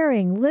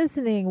hearing,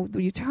 listening.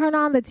 You turn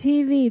on the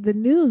TV, the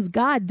news.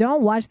 God,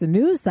 don't watch the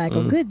news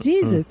cycle. Good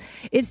Jesus.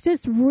 It's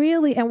just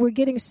really, and we're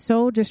getting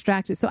so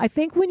distracted. So I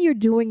think when you're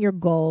doing your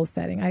goal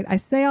setting, I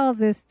say all of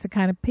this to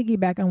kind of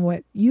piggyback on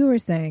what you were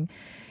saying.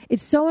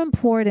 It's so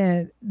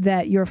important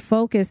that your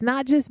focus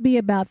not just be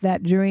about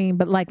that dream,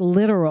 but like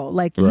literal.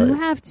 Like you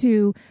have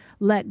to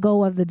let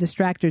go of the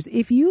distractors.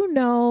 If you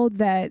know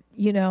that,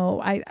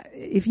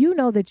 if you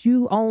know that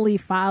you only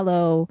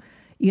follow,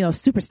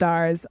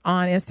 superstars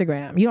on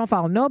Instagram, you don't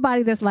follow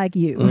nobody that's like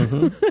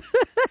you.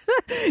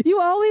 You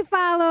only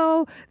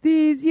follow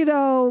these,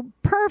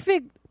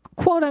 perfect,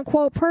 quote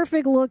unquote,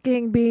 perfect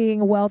looking,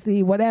 being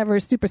wealthy, whatever,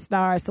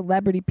 superstar,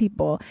 celebrity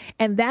people.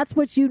 And that's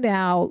what you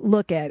now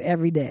look at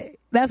every day.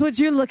 That's what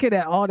you're looking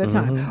at all the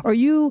time. Or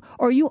you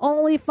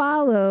only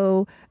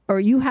follow, or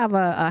you have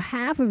a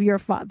half of your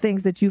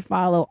things that you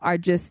follow are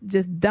just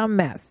dumb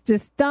mess,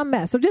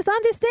 So just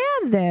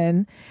understand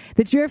then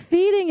that you're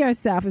feeding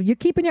yourself. If you're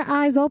keeping your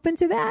eyes open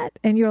to that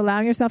and you're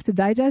allowing yourself to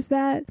digest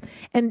that,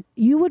 and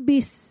you would be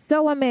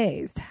so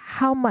amazed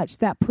how much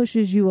that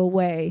pushes you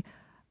away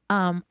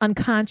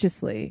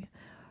unconsciously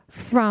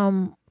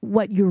from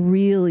what you're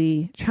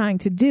really trying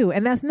to do.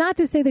 And that's not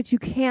to say that you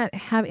can't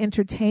have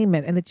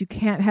entertainment and that you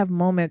can't have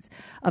moments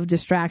of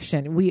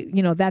distraction.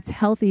 That's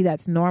healthy,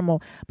 that's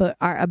normal, but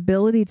our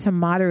ability to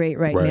moderate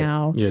right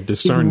now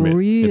discernment.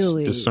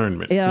 Really, it's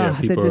discernment. People are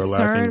discernment,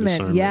 lacking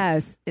discernment.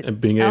 Yes. And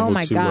being able to... Oh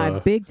my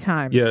God, big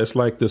time. Yeah, it's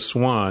like the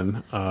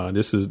swan.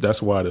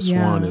 That's why the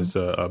swan is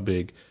a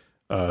big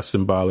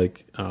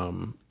symbolic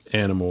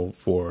animal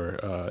for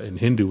in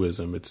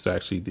Hinduism. It's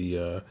actually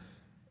the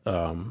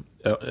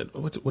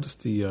what is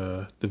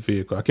the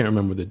vehicle? I can't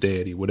remember the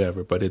deity,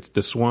 whatever. But it's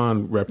the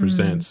swan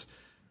represents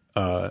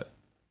an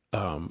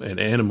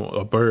animal,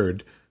 a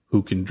bird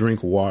who can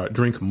drink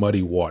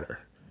muddy water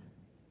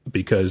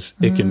because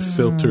it can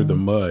filter the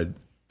mud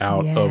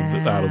out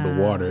of the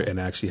water and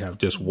actually have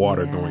just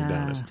water going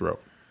down its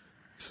throat.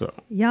 So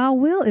y'all,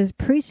 Will is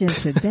preaching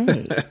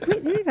today.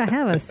 We're gonna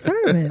have a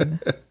sermon.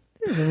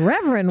 This is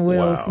Reverend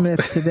Will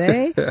Smith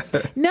today.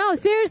 No,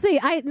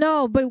 seriously, I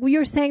know, but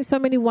you're saying so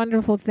many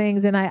wonderful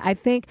things. And I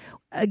think,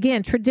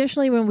 again,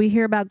 traditionally when we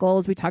hear about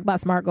goals, we talk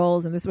about SMART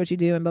goals and this is what you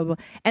do and blah, blah,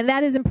 blah. And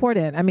that is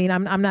important. I mean,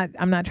 I'm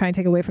not trying to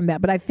take away from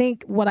that. But I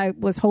think what I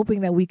was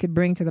hoping that we could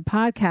bring to the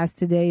podcast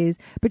today is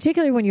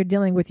particularly when you're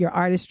dealing with your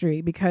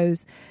artistry,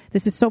 because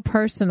this is so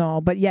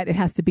personal, but yet it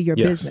has to be your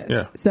business.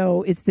 Yeah.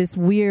 So it's this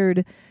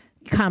weird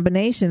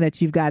combination that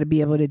you've got to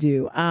be able to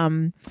do.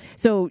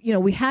 So,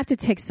 we have to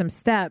take some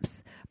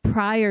steps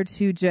prior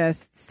to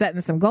just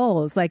setting some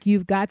goals. Like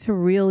you've got to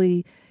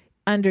really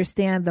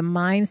understand the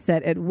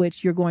mindset at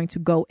which you're going to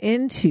go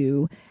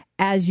into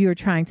as you're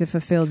trying to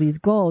fulfill these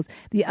goals.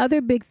 The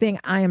other big thing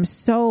I am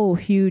so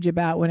huge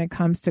about when it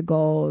comes to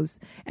goals,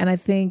 and I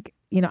think,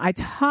 I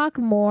talk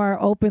more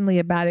openly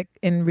about it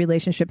in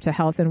relationship to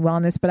health and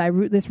wellness,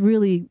 but this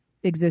really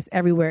exists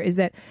everywhere, is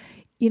that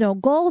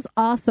goals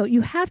also, you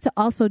have to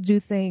also do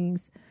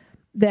things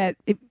that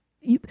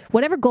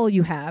whatever goal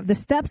you have, the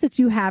steps that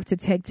you have to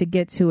take to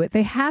get to it,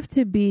 they have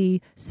to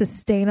be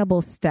sustainable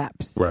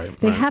steps.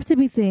 They have to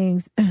be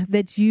things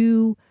that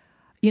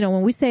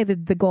when we say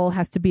that the goal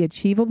has to be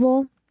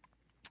achievable,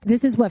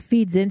 this is what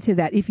feeds into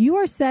that. If you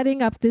are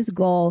setting up this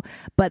goal,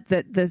 but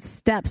the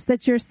steps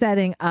that you're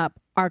setting up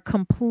are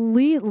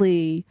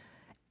completely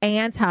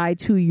anti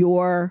to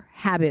your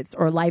habits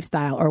or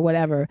lifestyle or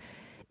whatever,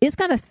 it's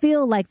going to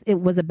feel like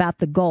it was about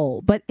the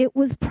goal, but it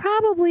was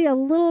probably a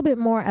little bit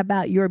more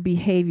about your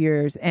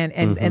behaviors and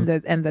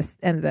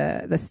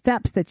the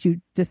steps that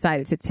you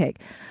decided to take.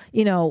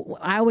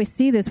 I always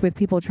see this with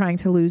people trying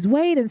to lose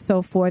weight and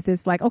so forth.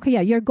 It's like, okay,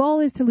 yeah, your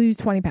goal is to lose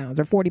 20 pounds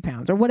or 40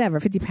 pounds or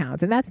whatever, 50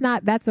 pounds. And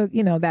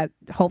that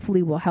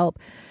hopefully will help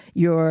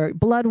your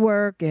blood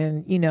work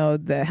and,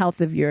 the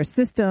health of your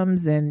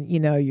systems and,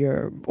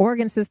 your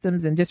organ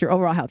systems and just your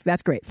overall health.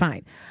 That's great.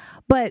 Fine.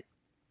 But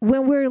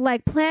when we're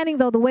like planning,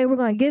 though, the way we're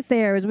going to get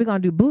there is we're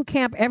going to do boot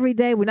camp every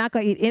day. We're not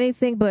going to eat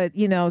anything but,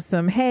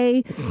 some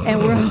hay, and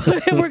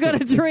we're going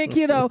to drink,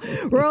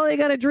 we're only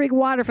going to drink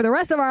water for the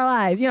rest of our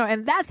lives,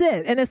 and that's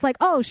it. And it's like,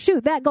 oh,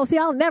 shoot, that goes. See,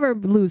 I'll never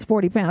lose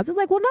 40 pounds. It's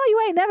like, well, no,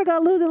 you ain't never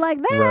going to lose it like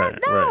that.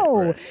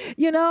 No,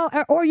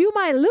 or you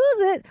might lose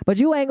it, but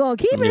you ain't going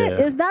to keep it.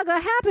 It's not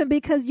going to happen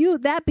because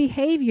that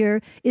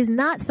behavior is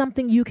not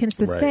something you can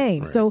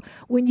sustain. So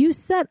when you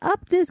set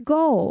up this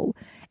goal,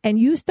 and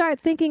you start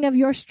thinking of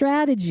your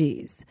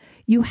strategies,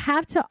 you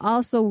have to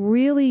also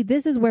really,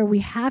 this is where we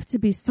have to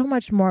be so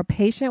much more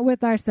patient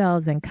with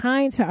ourselves and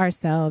kind to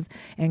ourselves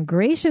and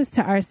gracious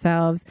to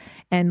ourselves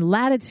and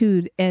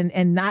latitude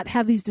and not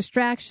have these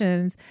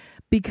distractions,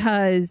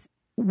 because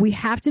we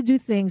have to do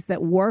things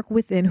that work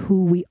within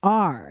who we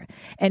are.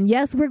 And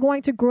yes, we're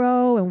going to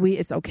grow, and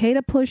it's okay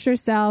to push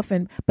yourself,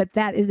 but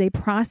that is a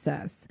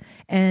process,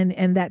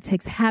 and that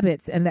takes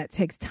habits, and that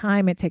takes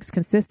time. It takes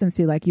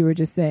consistency, like you were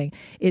just saying.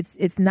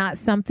 It's not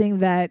something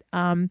that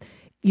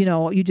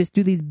you just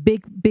do these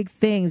big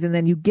things and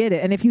then you get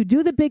it. And if you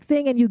do the big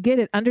thing and you get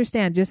it,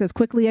 understand just as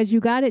quickly as you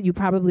got it, you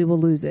probably will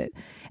lose it.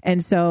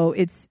 And so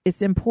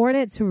it's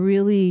important to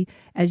really,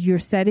 as you're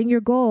setting your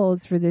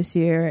goals for this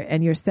year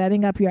and you're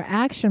setting up your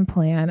action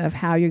plan of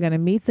how you're going to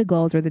meet the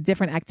goals or the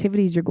different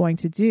activities you're going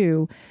to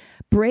do,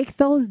 break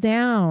those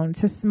down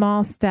to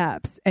small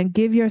steps and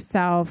give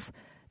yourself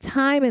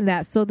time in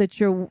that so that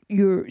so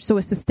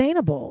it's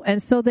sustainable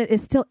and so that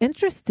it's still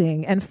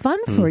interesting and fun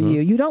for you.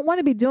 You don't want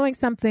to be doing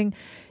something,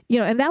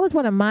 and that was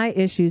one of my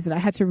issues that I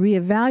had to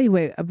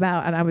reevaluate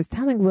about. And I was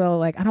telling Will,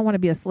 like, I don't want to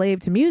be a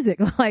slave to music.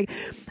 Like,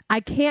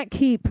 I can't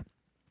keep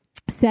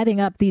setting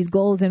up these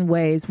goals in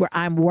ways where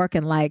I'm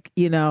working like,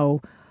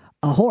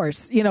 a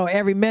horse,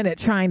 every minute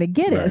trying to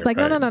get it. It's like,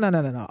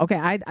 no.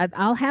 Okay,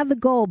 I'll have the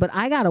goal, but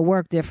I got to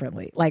work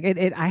differently. Like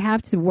I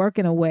have to work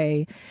in a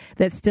way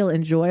that's still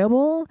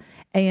enjoyable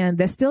and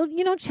that still,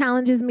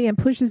 challenges me and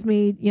pushes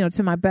me,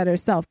 to my better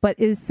self, but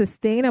is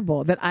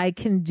sustainable, that I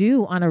can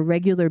do on a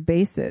regular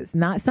basis,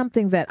 not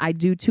something that I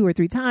do 2 or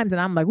 3 times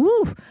and I'm like,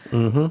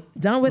 woo,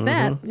 done with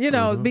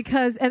that,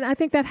 because, and I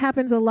think that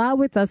happens a lot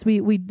with us.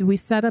 We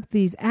set up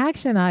these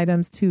action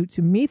items to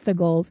meet the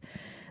goals,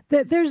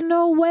 that there's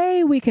no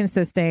way we can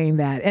sustain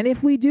that. And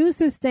if we do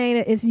sustain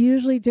it, it's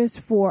usually just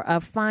for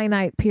a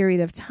finite period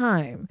of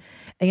time.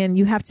 And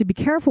you have to be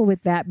careful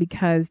with that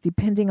because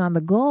depending on the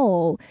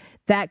goal,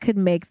 that could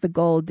make the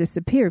goal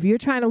disappear. If you're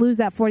trying to lose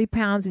that 40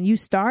 pounds and you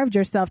starved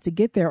yourself to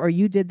get there, or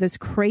you did this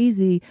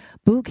crazy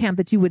boot camp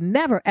that you would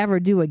never, ever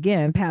do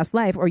again past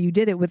life, or you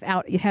did it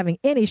without having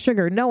any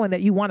sugar, knowing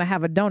that you want to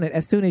have a donut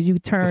as soon as you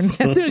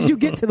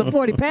get to the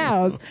 40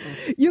 pounds,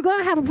 you're going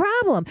to have a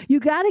problem. You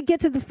got to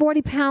get to the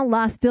 40-pound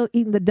loss still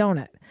eating the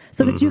donut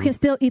so that you can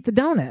still eat the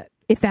donut.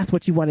 If that's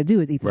what you want to do,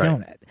 is eat the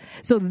donut.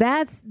 So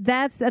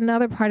that's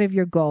another part of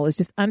your goal, is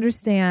just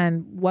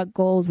understand what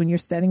goals, when you're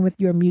setting with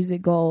your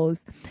music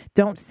goals,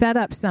 don't set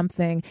up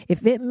something.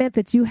 If it meant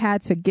that you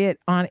had to get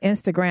on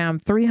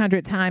Instagram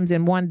 300 times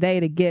in one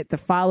day to get the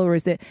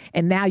followers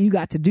and now you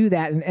got to do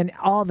that and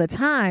all the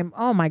time,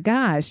 oh my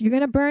gosh, you're going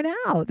to burn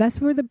out.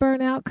 That's where the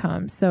burnout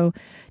comes. So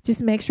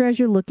just make sure as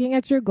you're looking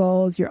at your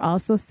goals, you're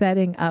also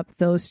setting up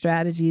those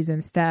strategies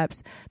and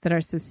steps that are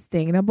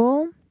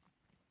sustainable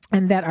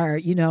and that are,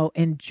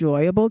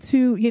 enjoyable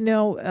to,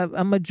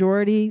 a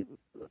majority,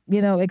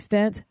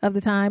 extent of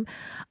the time.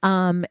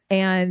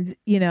 And,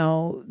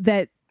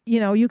 that,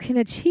 you can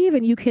achieve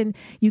and you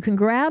can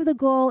grab the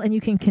goal and you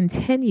can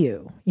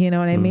continue, you know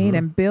what I mean?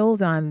 And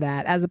build on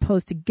that, as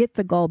opposed to get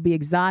the goal, be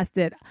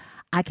exhausted.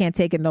 I can't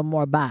take it no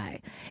more,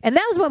 bye. And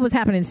that was what was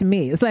happening to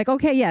me. It's like,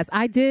 okay, yes,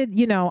 I did,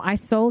 I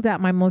sold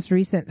out my most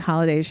recent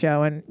holiday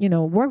show and,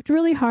 worked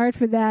really hard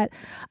for that.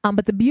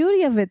 But the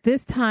beauty of it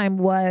this time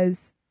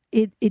was,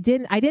 I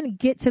didn't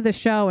get to the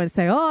show and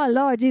say, oh,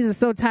 Lord Jesus,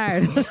 so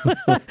tired.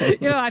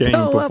 I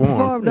told Will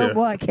perform, no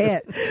more, I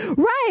can't.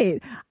 Right.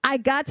 I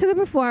got to the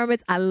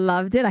performance. I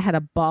loved it. I had a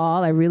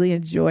ball. I really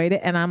enjoyed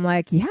it. And I'm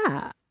like,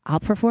 yeah, I'll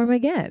perform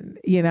again,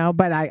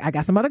 but I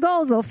got some other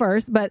goals though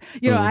first, but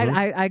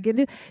I can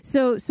do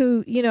so,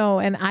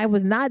 and I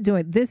was not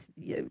doing this,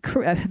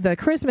 the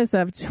Christmas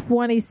of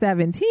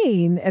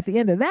 2017 at the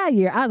end of that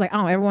year. I was like, I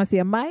don't ever want to see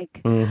a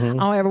mic. I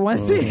don't ever want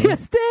to see a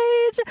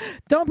stage.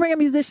 Don't bring a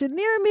musician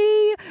near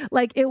me.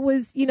 Like it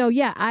was,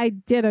 I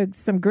did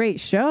some great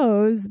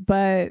shows,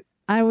 but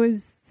I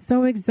was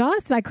so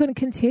exhausted. I couldn't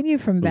continue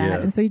from that. Yeah.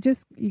 And so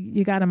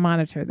you got to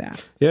monitor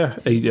that. Yeah.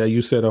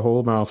 You said a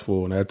whole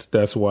mouthful. And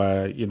that's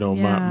why,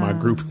 my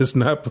group is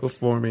not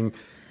performing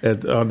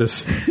on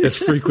this as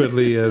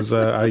frequently as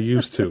I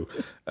used to.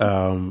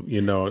 I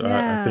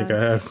think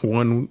I had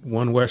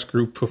one West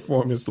group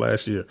performance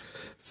last year.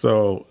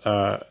 So,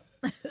 and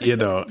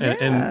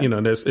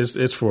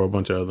it's for a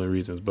bunch of other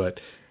reasons,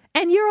 but.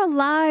 And you're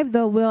alive,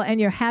 though, Will,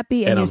 and you're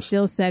happy, and you're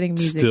still setting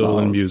music still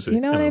goals. In music. You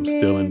know what I mean?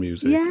 Still in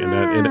music. Yeah.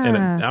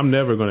 And I'm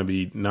never going to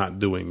be not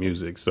doing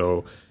music.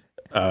 So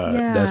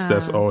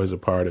that's always a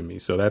part of me.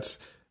 So that's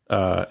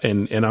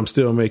and I'm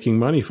still making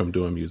money from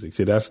doing music.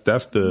 See, that's which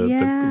is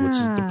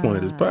the point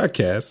of this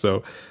podcast.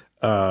 So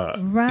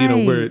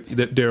where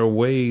there are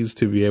ways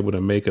to be able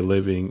to make a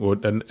living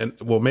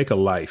or make a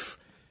life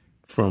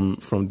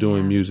from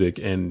doing music,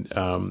 and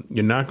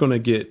you're not going to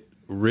get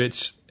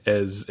rich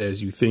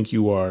as you think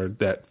you are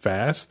that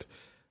fast.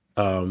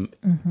 I'm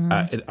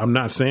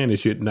not saying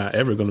that you're not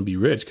ever going to be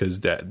rich,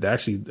 because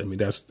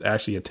that's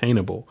actually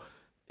attainable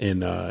in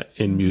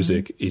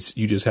music. It's,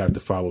 you just have to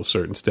follow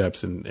certain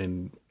steps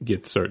and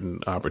get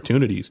certain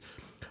opportunities.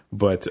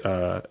 But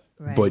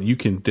you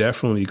can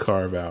definitely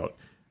carve out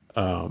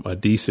a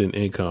decent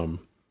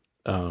income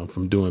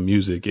from doing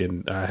music.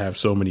 And I have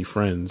so many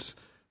friends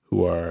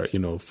who are,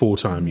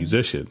 full-time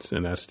musicians,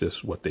 and that's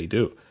just what they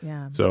do.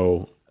 Yeah.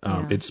 So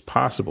it's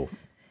possible,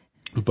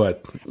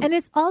 and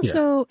it's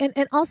also,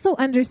 and also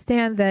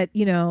understand that,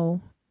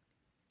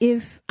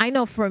 if I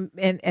know from,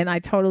 and I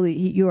totally,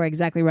 you are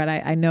exactly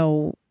right. I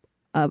know,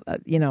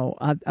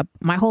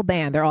 my whole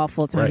band, they're all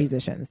full-time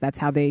musicians. That's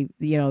how they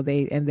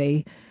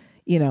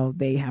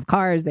have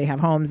cars, they have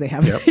homes, they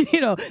have,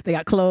 they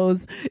got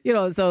clothes,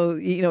 so,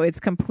 it's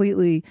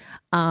completely,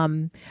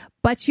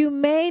 but you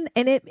may,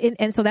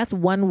 and so that's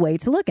one way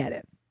to look at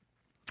it,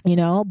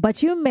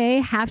 but you may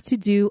have to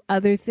do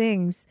other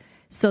things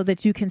so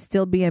that you can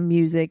still be in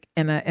music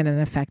in an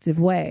effective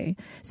way.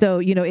 So,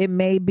 it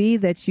may be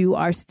that you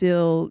are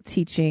still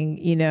teaching,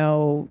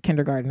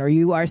 kindergarten, or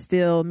you are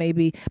still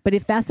but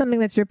if that's something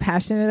that you're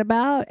passionate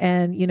about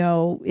and,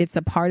 it's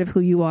a part of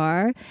who you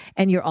are,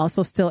 and you're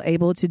also still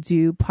able to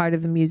do part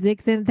of the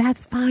music, then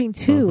that's fine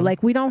too. Mm-hmm.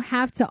 Like, we don't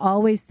have to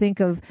always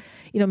think of,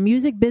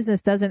 music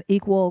business doesn't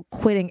equal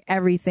quitting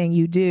everything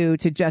you do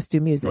to just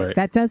do music. Right.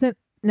 That doesn't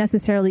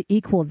necessarily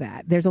equal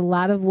that. There's a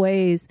lot of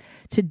ways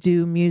to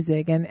do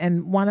music.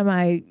 And one of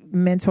my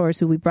mentors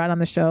who we brought on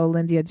the show,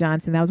 Lyndia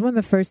Johnson, that was one of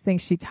the first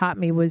things she taught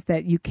me, was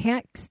that you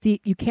can't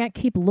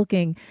keep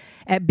looking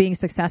at being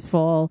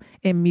successful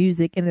in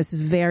music in this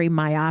very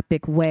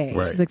myopic way.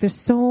 Right. She's like, there's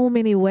so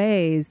many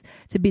ways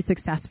to be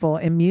successful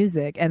in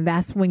music. And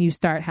that's when you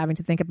start having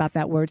to think about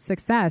that word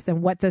success,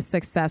 and what does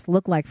success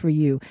look like for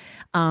you?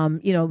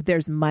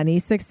 There's money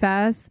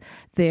success,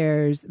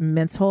 there's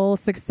mental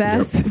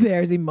success,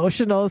 there's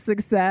emotional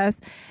success.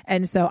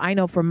 And so I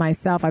know for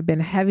myself, I've been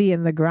heavy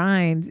in the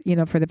grind,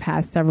 for the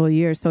past several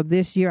years. So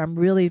this year I'm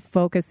really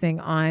focusing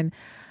on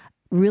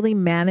really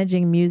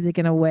managing music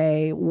in a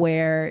way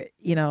where,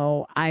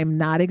 I'm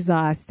not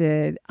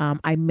exhausted.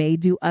 I may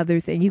do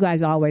other things. You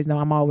guys always know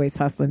I'm always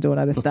hustling, doing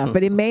other stuff,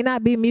 but it may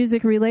not be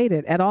music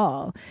related at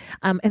all.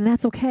 And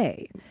that's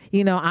okay.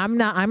 I'm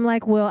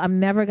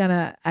never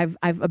gonna,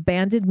 I've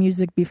abandoned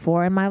music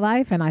before in my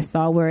life, and I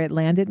saw where it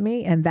landed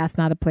me, and that's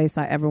not a place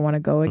I ever want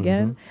to go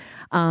again.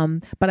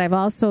 But I've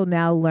also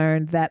now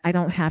learned that I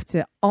don't have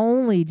to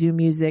only do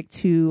music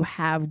to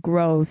have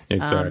growth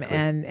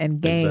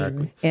and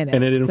gain in it.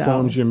 And it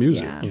informs your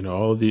music.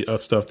 All the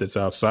stuff that's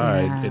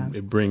outside,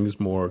 it brings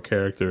more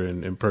character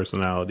and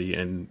personality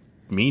and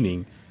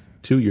meaning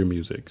to your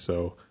music.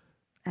 So,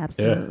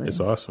 absolutely, it's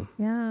awesome.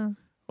 Yeah.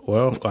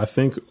 Well, I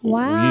think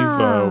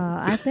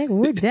I think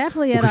we're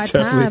definitely at our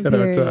time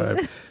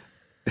period.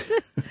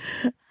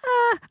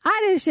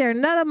 I didn't share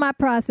none of my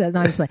process.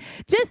 Honestly,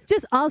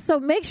 just also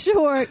make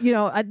sure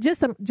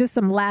just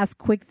some last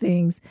quick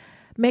things.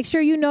 Make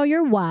sure you know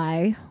your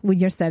why when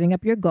you're setting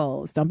up your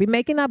goals. Don't be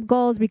making up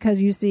goals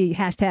because you see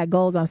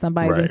 #goals on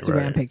somebody's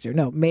Instagram picture.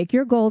 No, make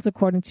your goals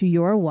according to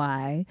your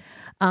why.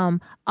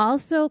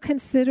 Also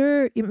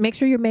make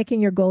sure you're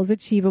making your goals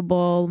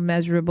achievable,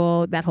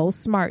 measurable, that whole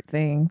SMART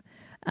thing,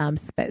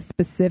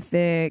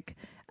 specific,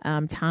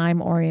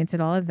 time oriented,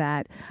 all of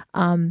that.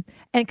 And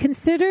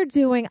consider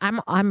doing,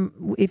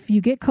 if you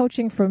get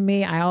coaching from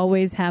me, I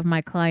always have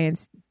my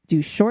clients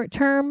do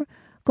short-term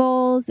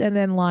goals and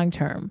then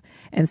long-term.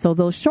 And so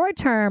those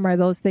short-term are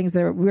those things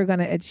that we're going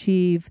to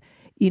achieve,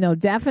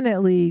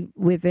 definitely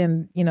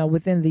within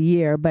the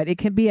year, but it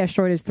can be as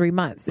short as 3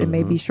 months. It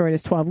may be short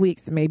as 12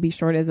 weeks. It may be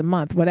short as a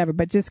month, whatever,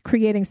 but just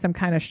creating some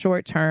kind of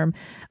short-term,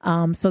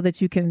 so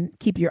that you can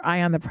keep your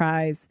eye on the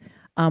prize,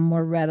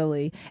 more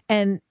readily.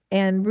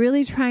 And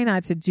really try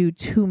not to do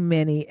too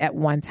many at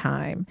one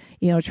time.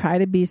 Try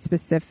to be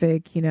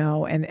specific,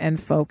 and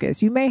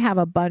focus. You may have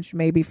a bunch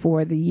maybe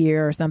for the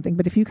year or something,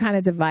 but if you kind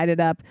of divide it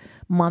up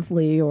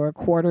monthly or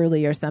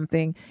quarterly or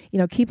something,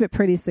 keep it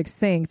pretty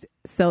succinct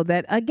so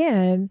that,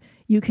 again,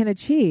 you can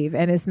achieve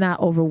and it's not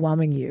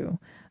overwhelming you.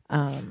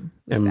 One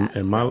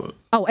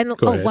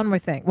more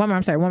thing.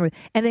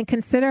 And then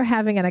consider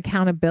having an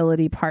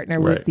accountability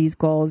partner with these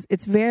goals.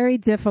 It's very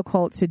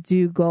difficult to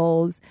do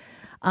goals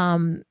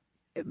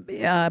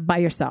by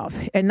yourself,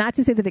 and not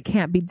to say that it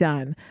can't be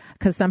done,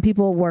 because some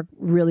people work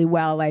really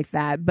well like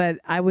that, but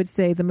I would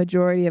say the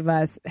majority of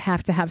us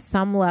have to have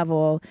some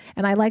level,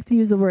 and I like to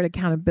use the word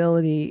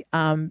accountability,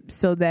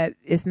 so that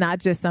it's not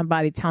just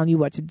somebody telling you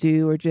what to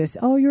do or just,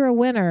 oh, you're a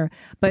winner,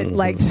 but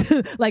like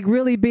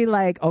really be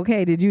like,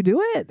 okay, did you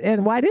do it,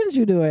 and why didn't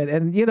you do it,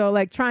 and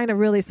trying to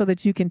really, so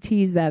that you can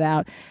tease that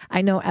out.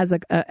 I know as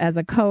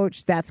a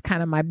coach, that's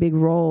kind of my big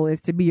role,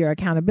 is to be your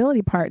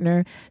accountability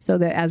partner, so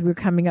that as we're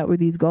coming up with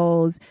these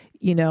goals,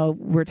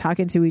 we're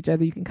talking to each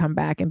other, you can come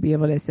back and be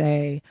able to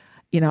say,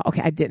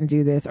 okay, I didn't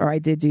do this, or I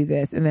did do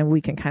this, and then we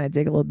can kind of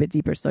dig a little bit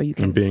deeper, so you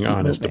can. And being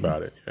honest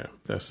about it,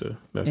 that's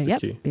the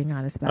key. Being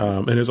honest about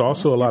it. And there's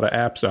also a lot of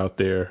apps out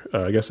there.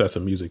 I guess that's a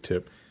music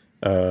tip.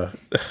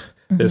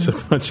 There's a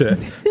bunch of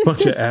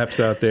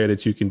apps out there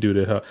that you can do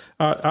to help.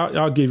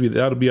 I'll give you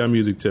that'll be our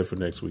music tip for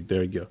next week.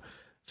 There you go.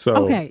 So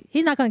okay,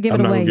 he's not going to give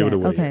it away yet.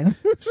 Okay.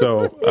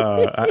 So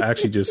I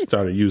actually just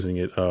started using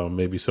it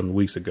maybe some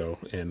weeks ago,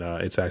 and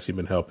it's actually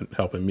been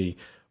helping me.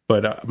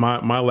 But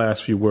my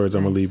last few words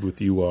I'm going to leave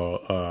with you all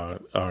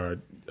are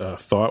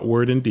thought,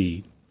 word, and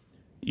deed.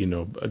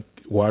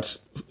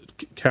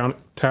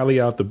 Tally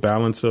out the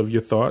balance of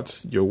your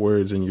thoughts, your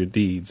words, and your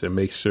deeds, and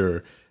make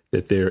sure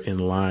that they're in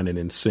line and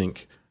in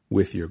sync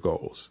with your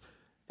goals.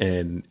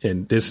 And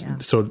this,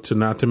 so to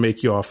not to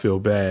make you all feel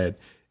bad,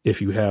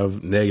 if you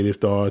have negative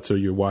thoughts or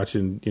you're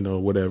watching,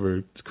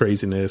 whatever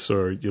craziness,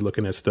 or you're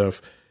looking at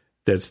stuff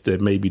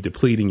that may be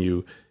depleting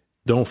you,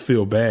 don't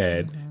feel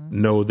bad.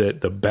 Mm-hmm. Know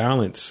that the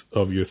balance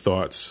of your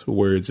thoughts,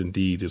 words, and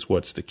deeds is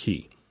what's the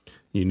key.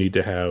 You need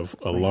to have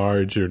a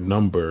larger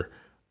number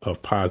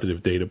of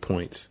positive data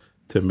points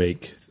to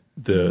make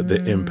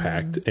the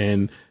impact.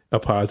 And a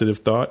positive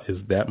thought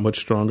is that much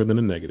stronger than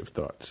a negative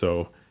thought.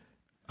 So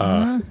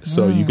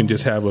so you can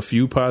just have a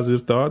few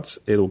positive thoughts.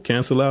 It'll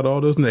cancel out all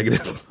those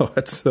negative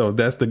thoughts. So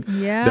that's the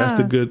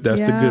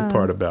good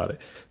part about it.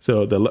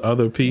 So the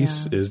other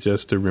piece is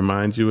just to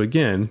remind you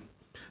again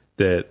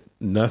that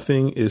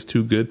nothing is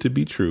too good to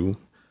be true.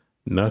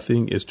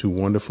 Nothing is too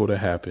wonderful to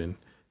happen,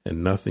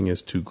 and nothing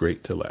is too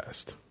great to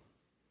last.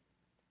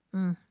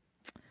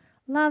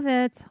 Love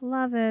it.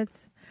 Love it.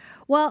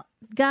 Well,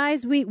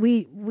 guys, we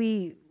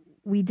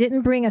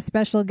didn't bring a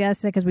special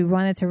guest because we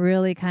wanted to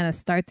really kind of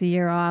start the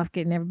year off,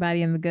 getting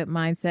everybody in the good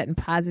mindset and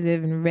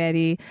positive and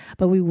ready.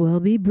 But we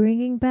will be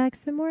bringing back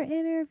some more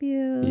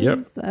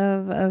interviews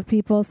of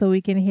people so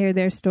we can hear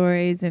their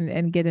stories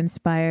and get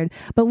inspired.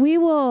 But we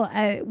will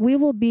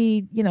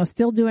be,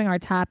 still doing our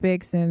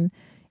topics, and,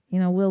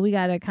 we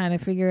got to kind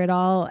of figure it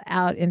all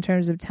out in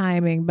terms of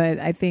timing. But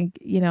I think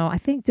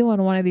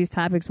doing one of these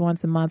topics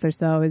once a month or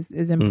so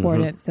is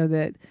important so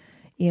that,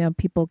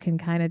 people can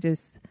kind of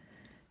just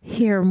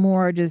hear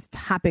more just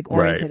topic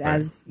oriented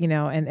as,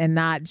 and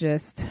not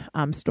just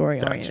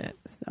story oriented.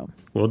 So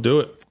we'll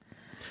do it.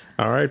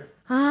 All right.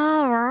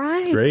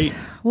 Great.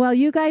 Well,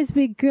 you guys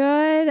be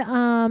good.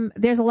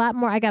 There's a lot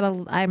more.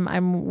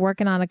 I'm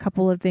working on a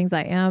couple of things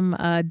I am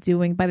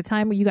doing. By the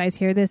time you guys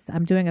hear this,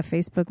 I'm doing a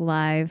Facebook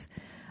Live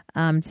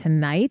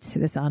tonight,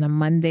 this on a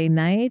Monday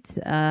night,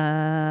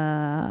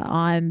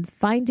 on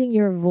Finding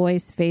Your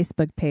Voice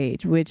Facebook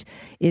page, which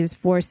is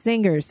for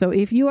singers. So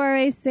if you are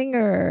a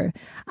singer,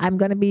 I'm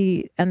going to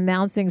be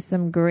announcing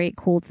some great,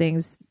 cool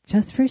things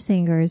just for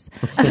singers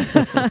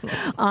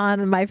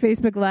on my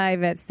Facebook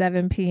Live at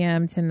 7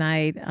 p.m.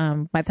 tonight.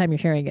 By the time you're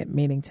hearing it,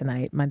 meaning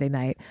tonight, Monday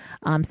night,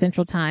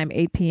 Central Time,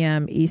 8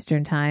 p.m.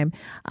 Eastern Time.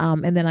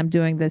 And then I'm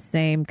doing the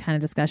same kind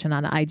of discussion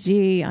on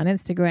IG, on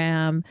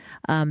Instagram.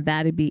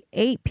 That'd be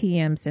 8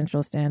 p.m.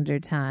 Central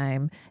Standard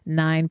Time,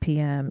 9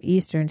 p.m.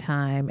 Eastern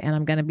Time. And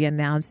I'm going to be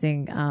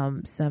announcing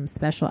some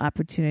special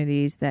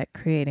opportunities that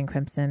Creating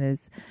Crimson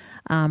is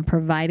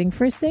providing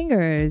for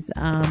singers.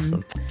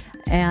 Awesome.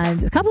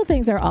 And a couple of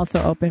things are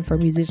also open for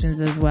musicians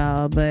as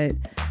well. But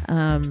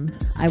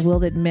I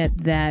will admit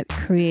that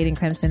Creating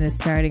Crimson is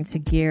starting to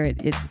gear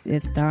it.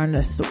 It's starting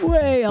to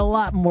sway a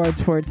lot more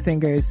towards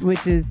singers,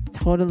 which is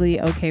totally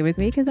okay with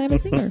me because I'm a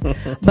singer.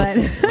 But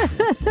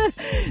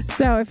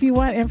so if you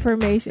want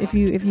information,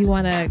 if you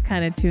want to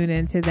kind of tune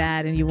into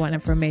that and you want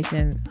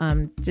information,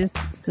 just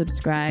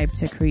subscribe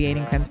to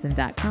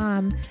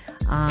creatingcrimson.com,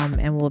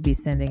 and we'll be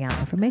sending out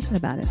information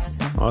about it.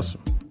 So.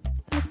 Awesome.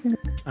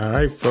 All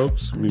right,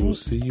 folks. We will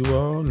see you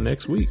all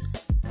next week.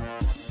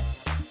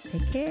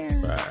 Take care.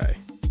 Bye.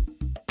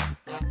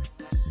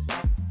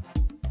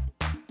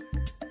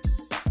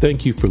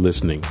 Thank you for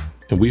listening,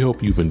 and we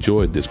hope you've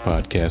enjoyed this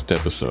podcast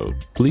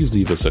episode. Please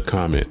leave us a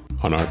comment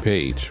on our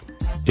page.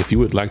 If you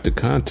would like to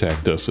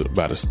contact us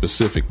about a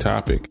specific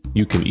topic,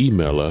 you can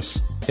email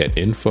us at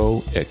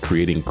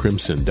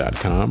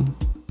info@creatingcrimson.com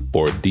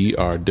or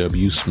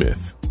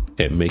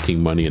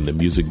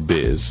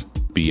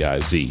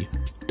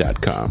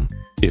drwsmith@makingmoneyinthemusicbiz.com.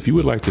 If you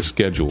would like to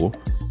schedule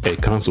a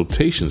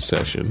consultation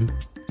session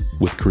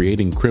with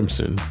Creating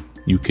Crimson,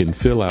 you can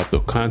fill out the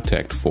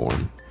contact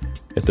form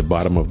at the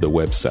bottom of the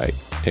website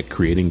at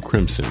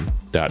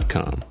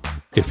creatingcrimson.com.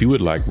 If you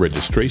would like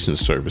registration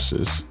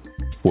services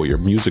for your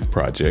music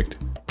project,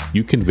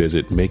 you can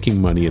visit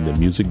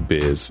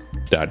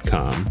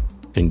makingmoneyinthemusicbiz.com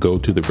and go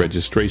to the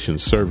registration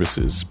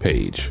services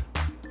page.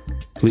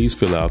 Please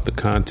fill out the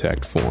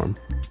contact form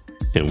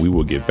and we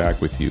will get back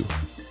with you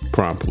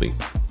promptly.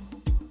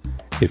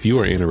 If you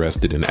are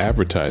interested in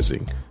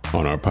advertising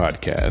on our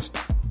podcast,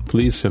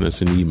 please send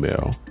us an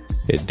email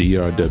at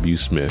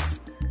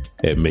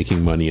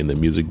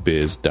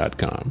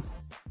drwsmith@makingmoneyinthemusicbiz.com.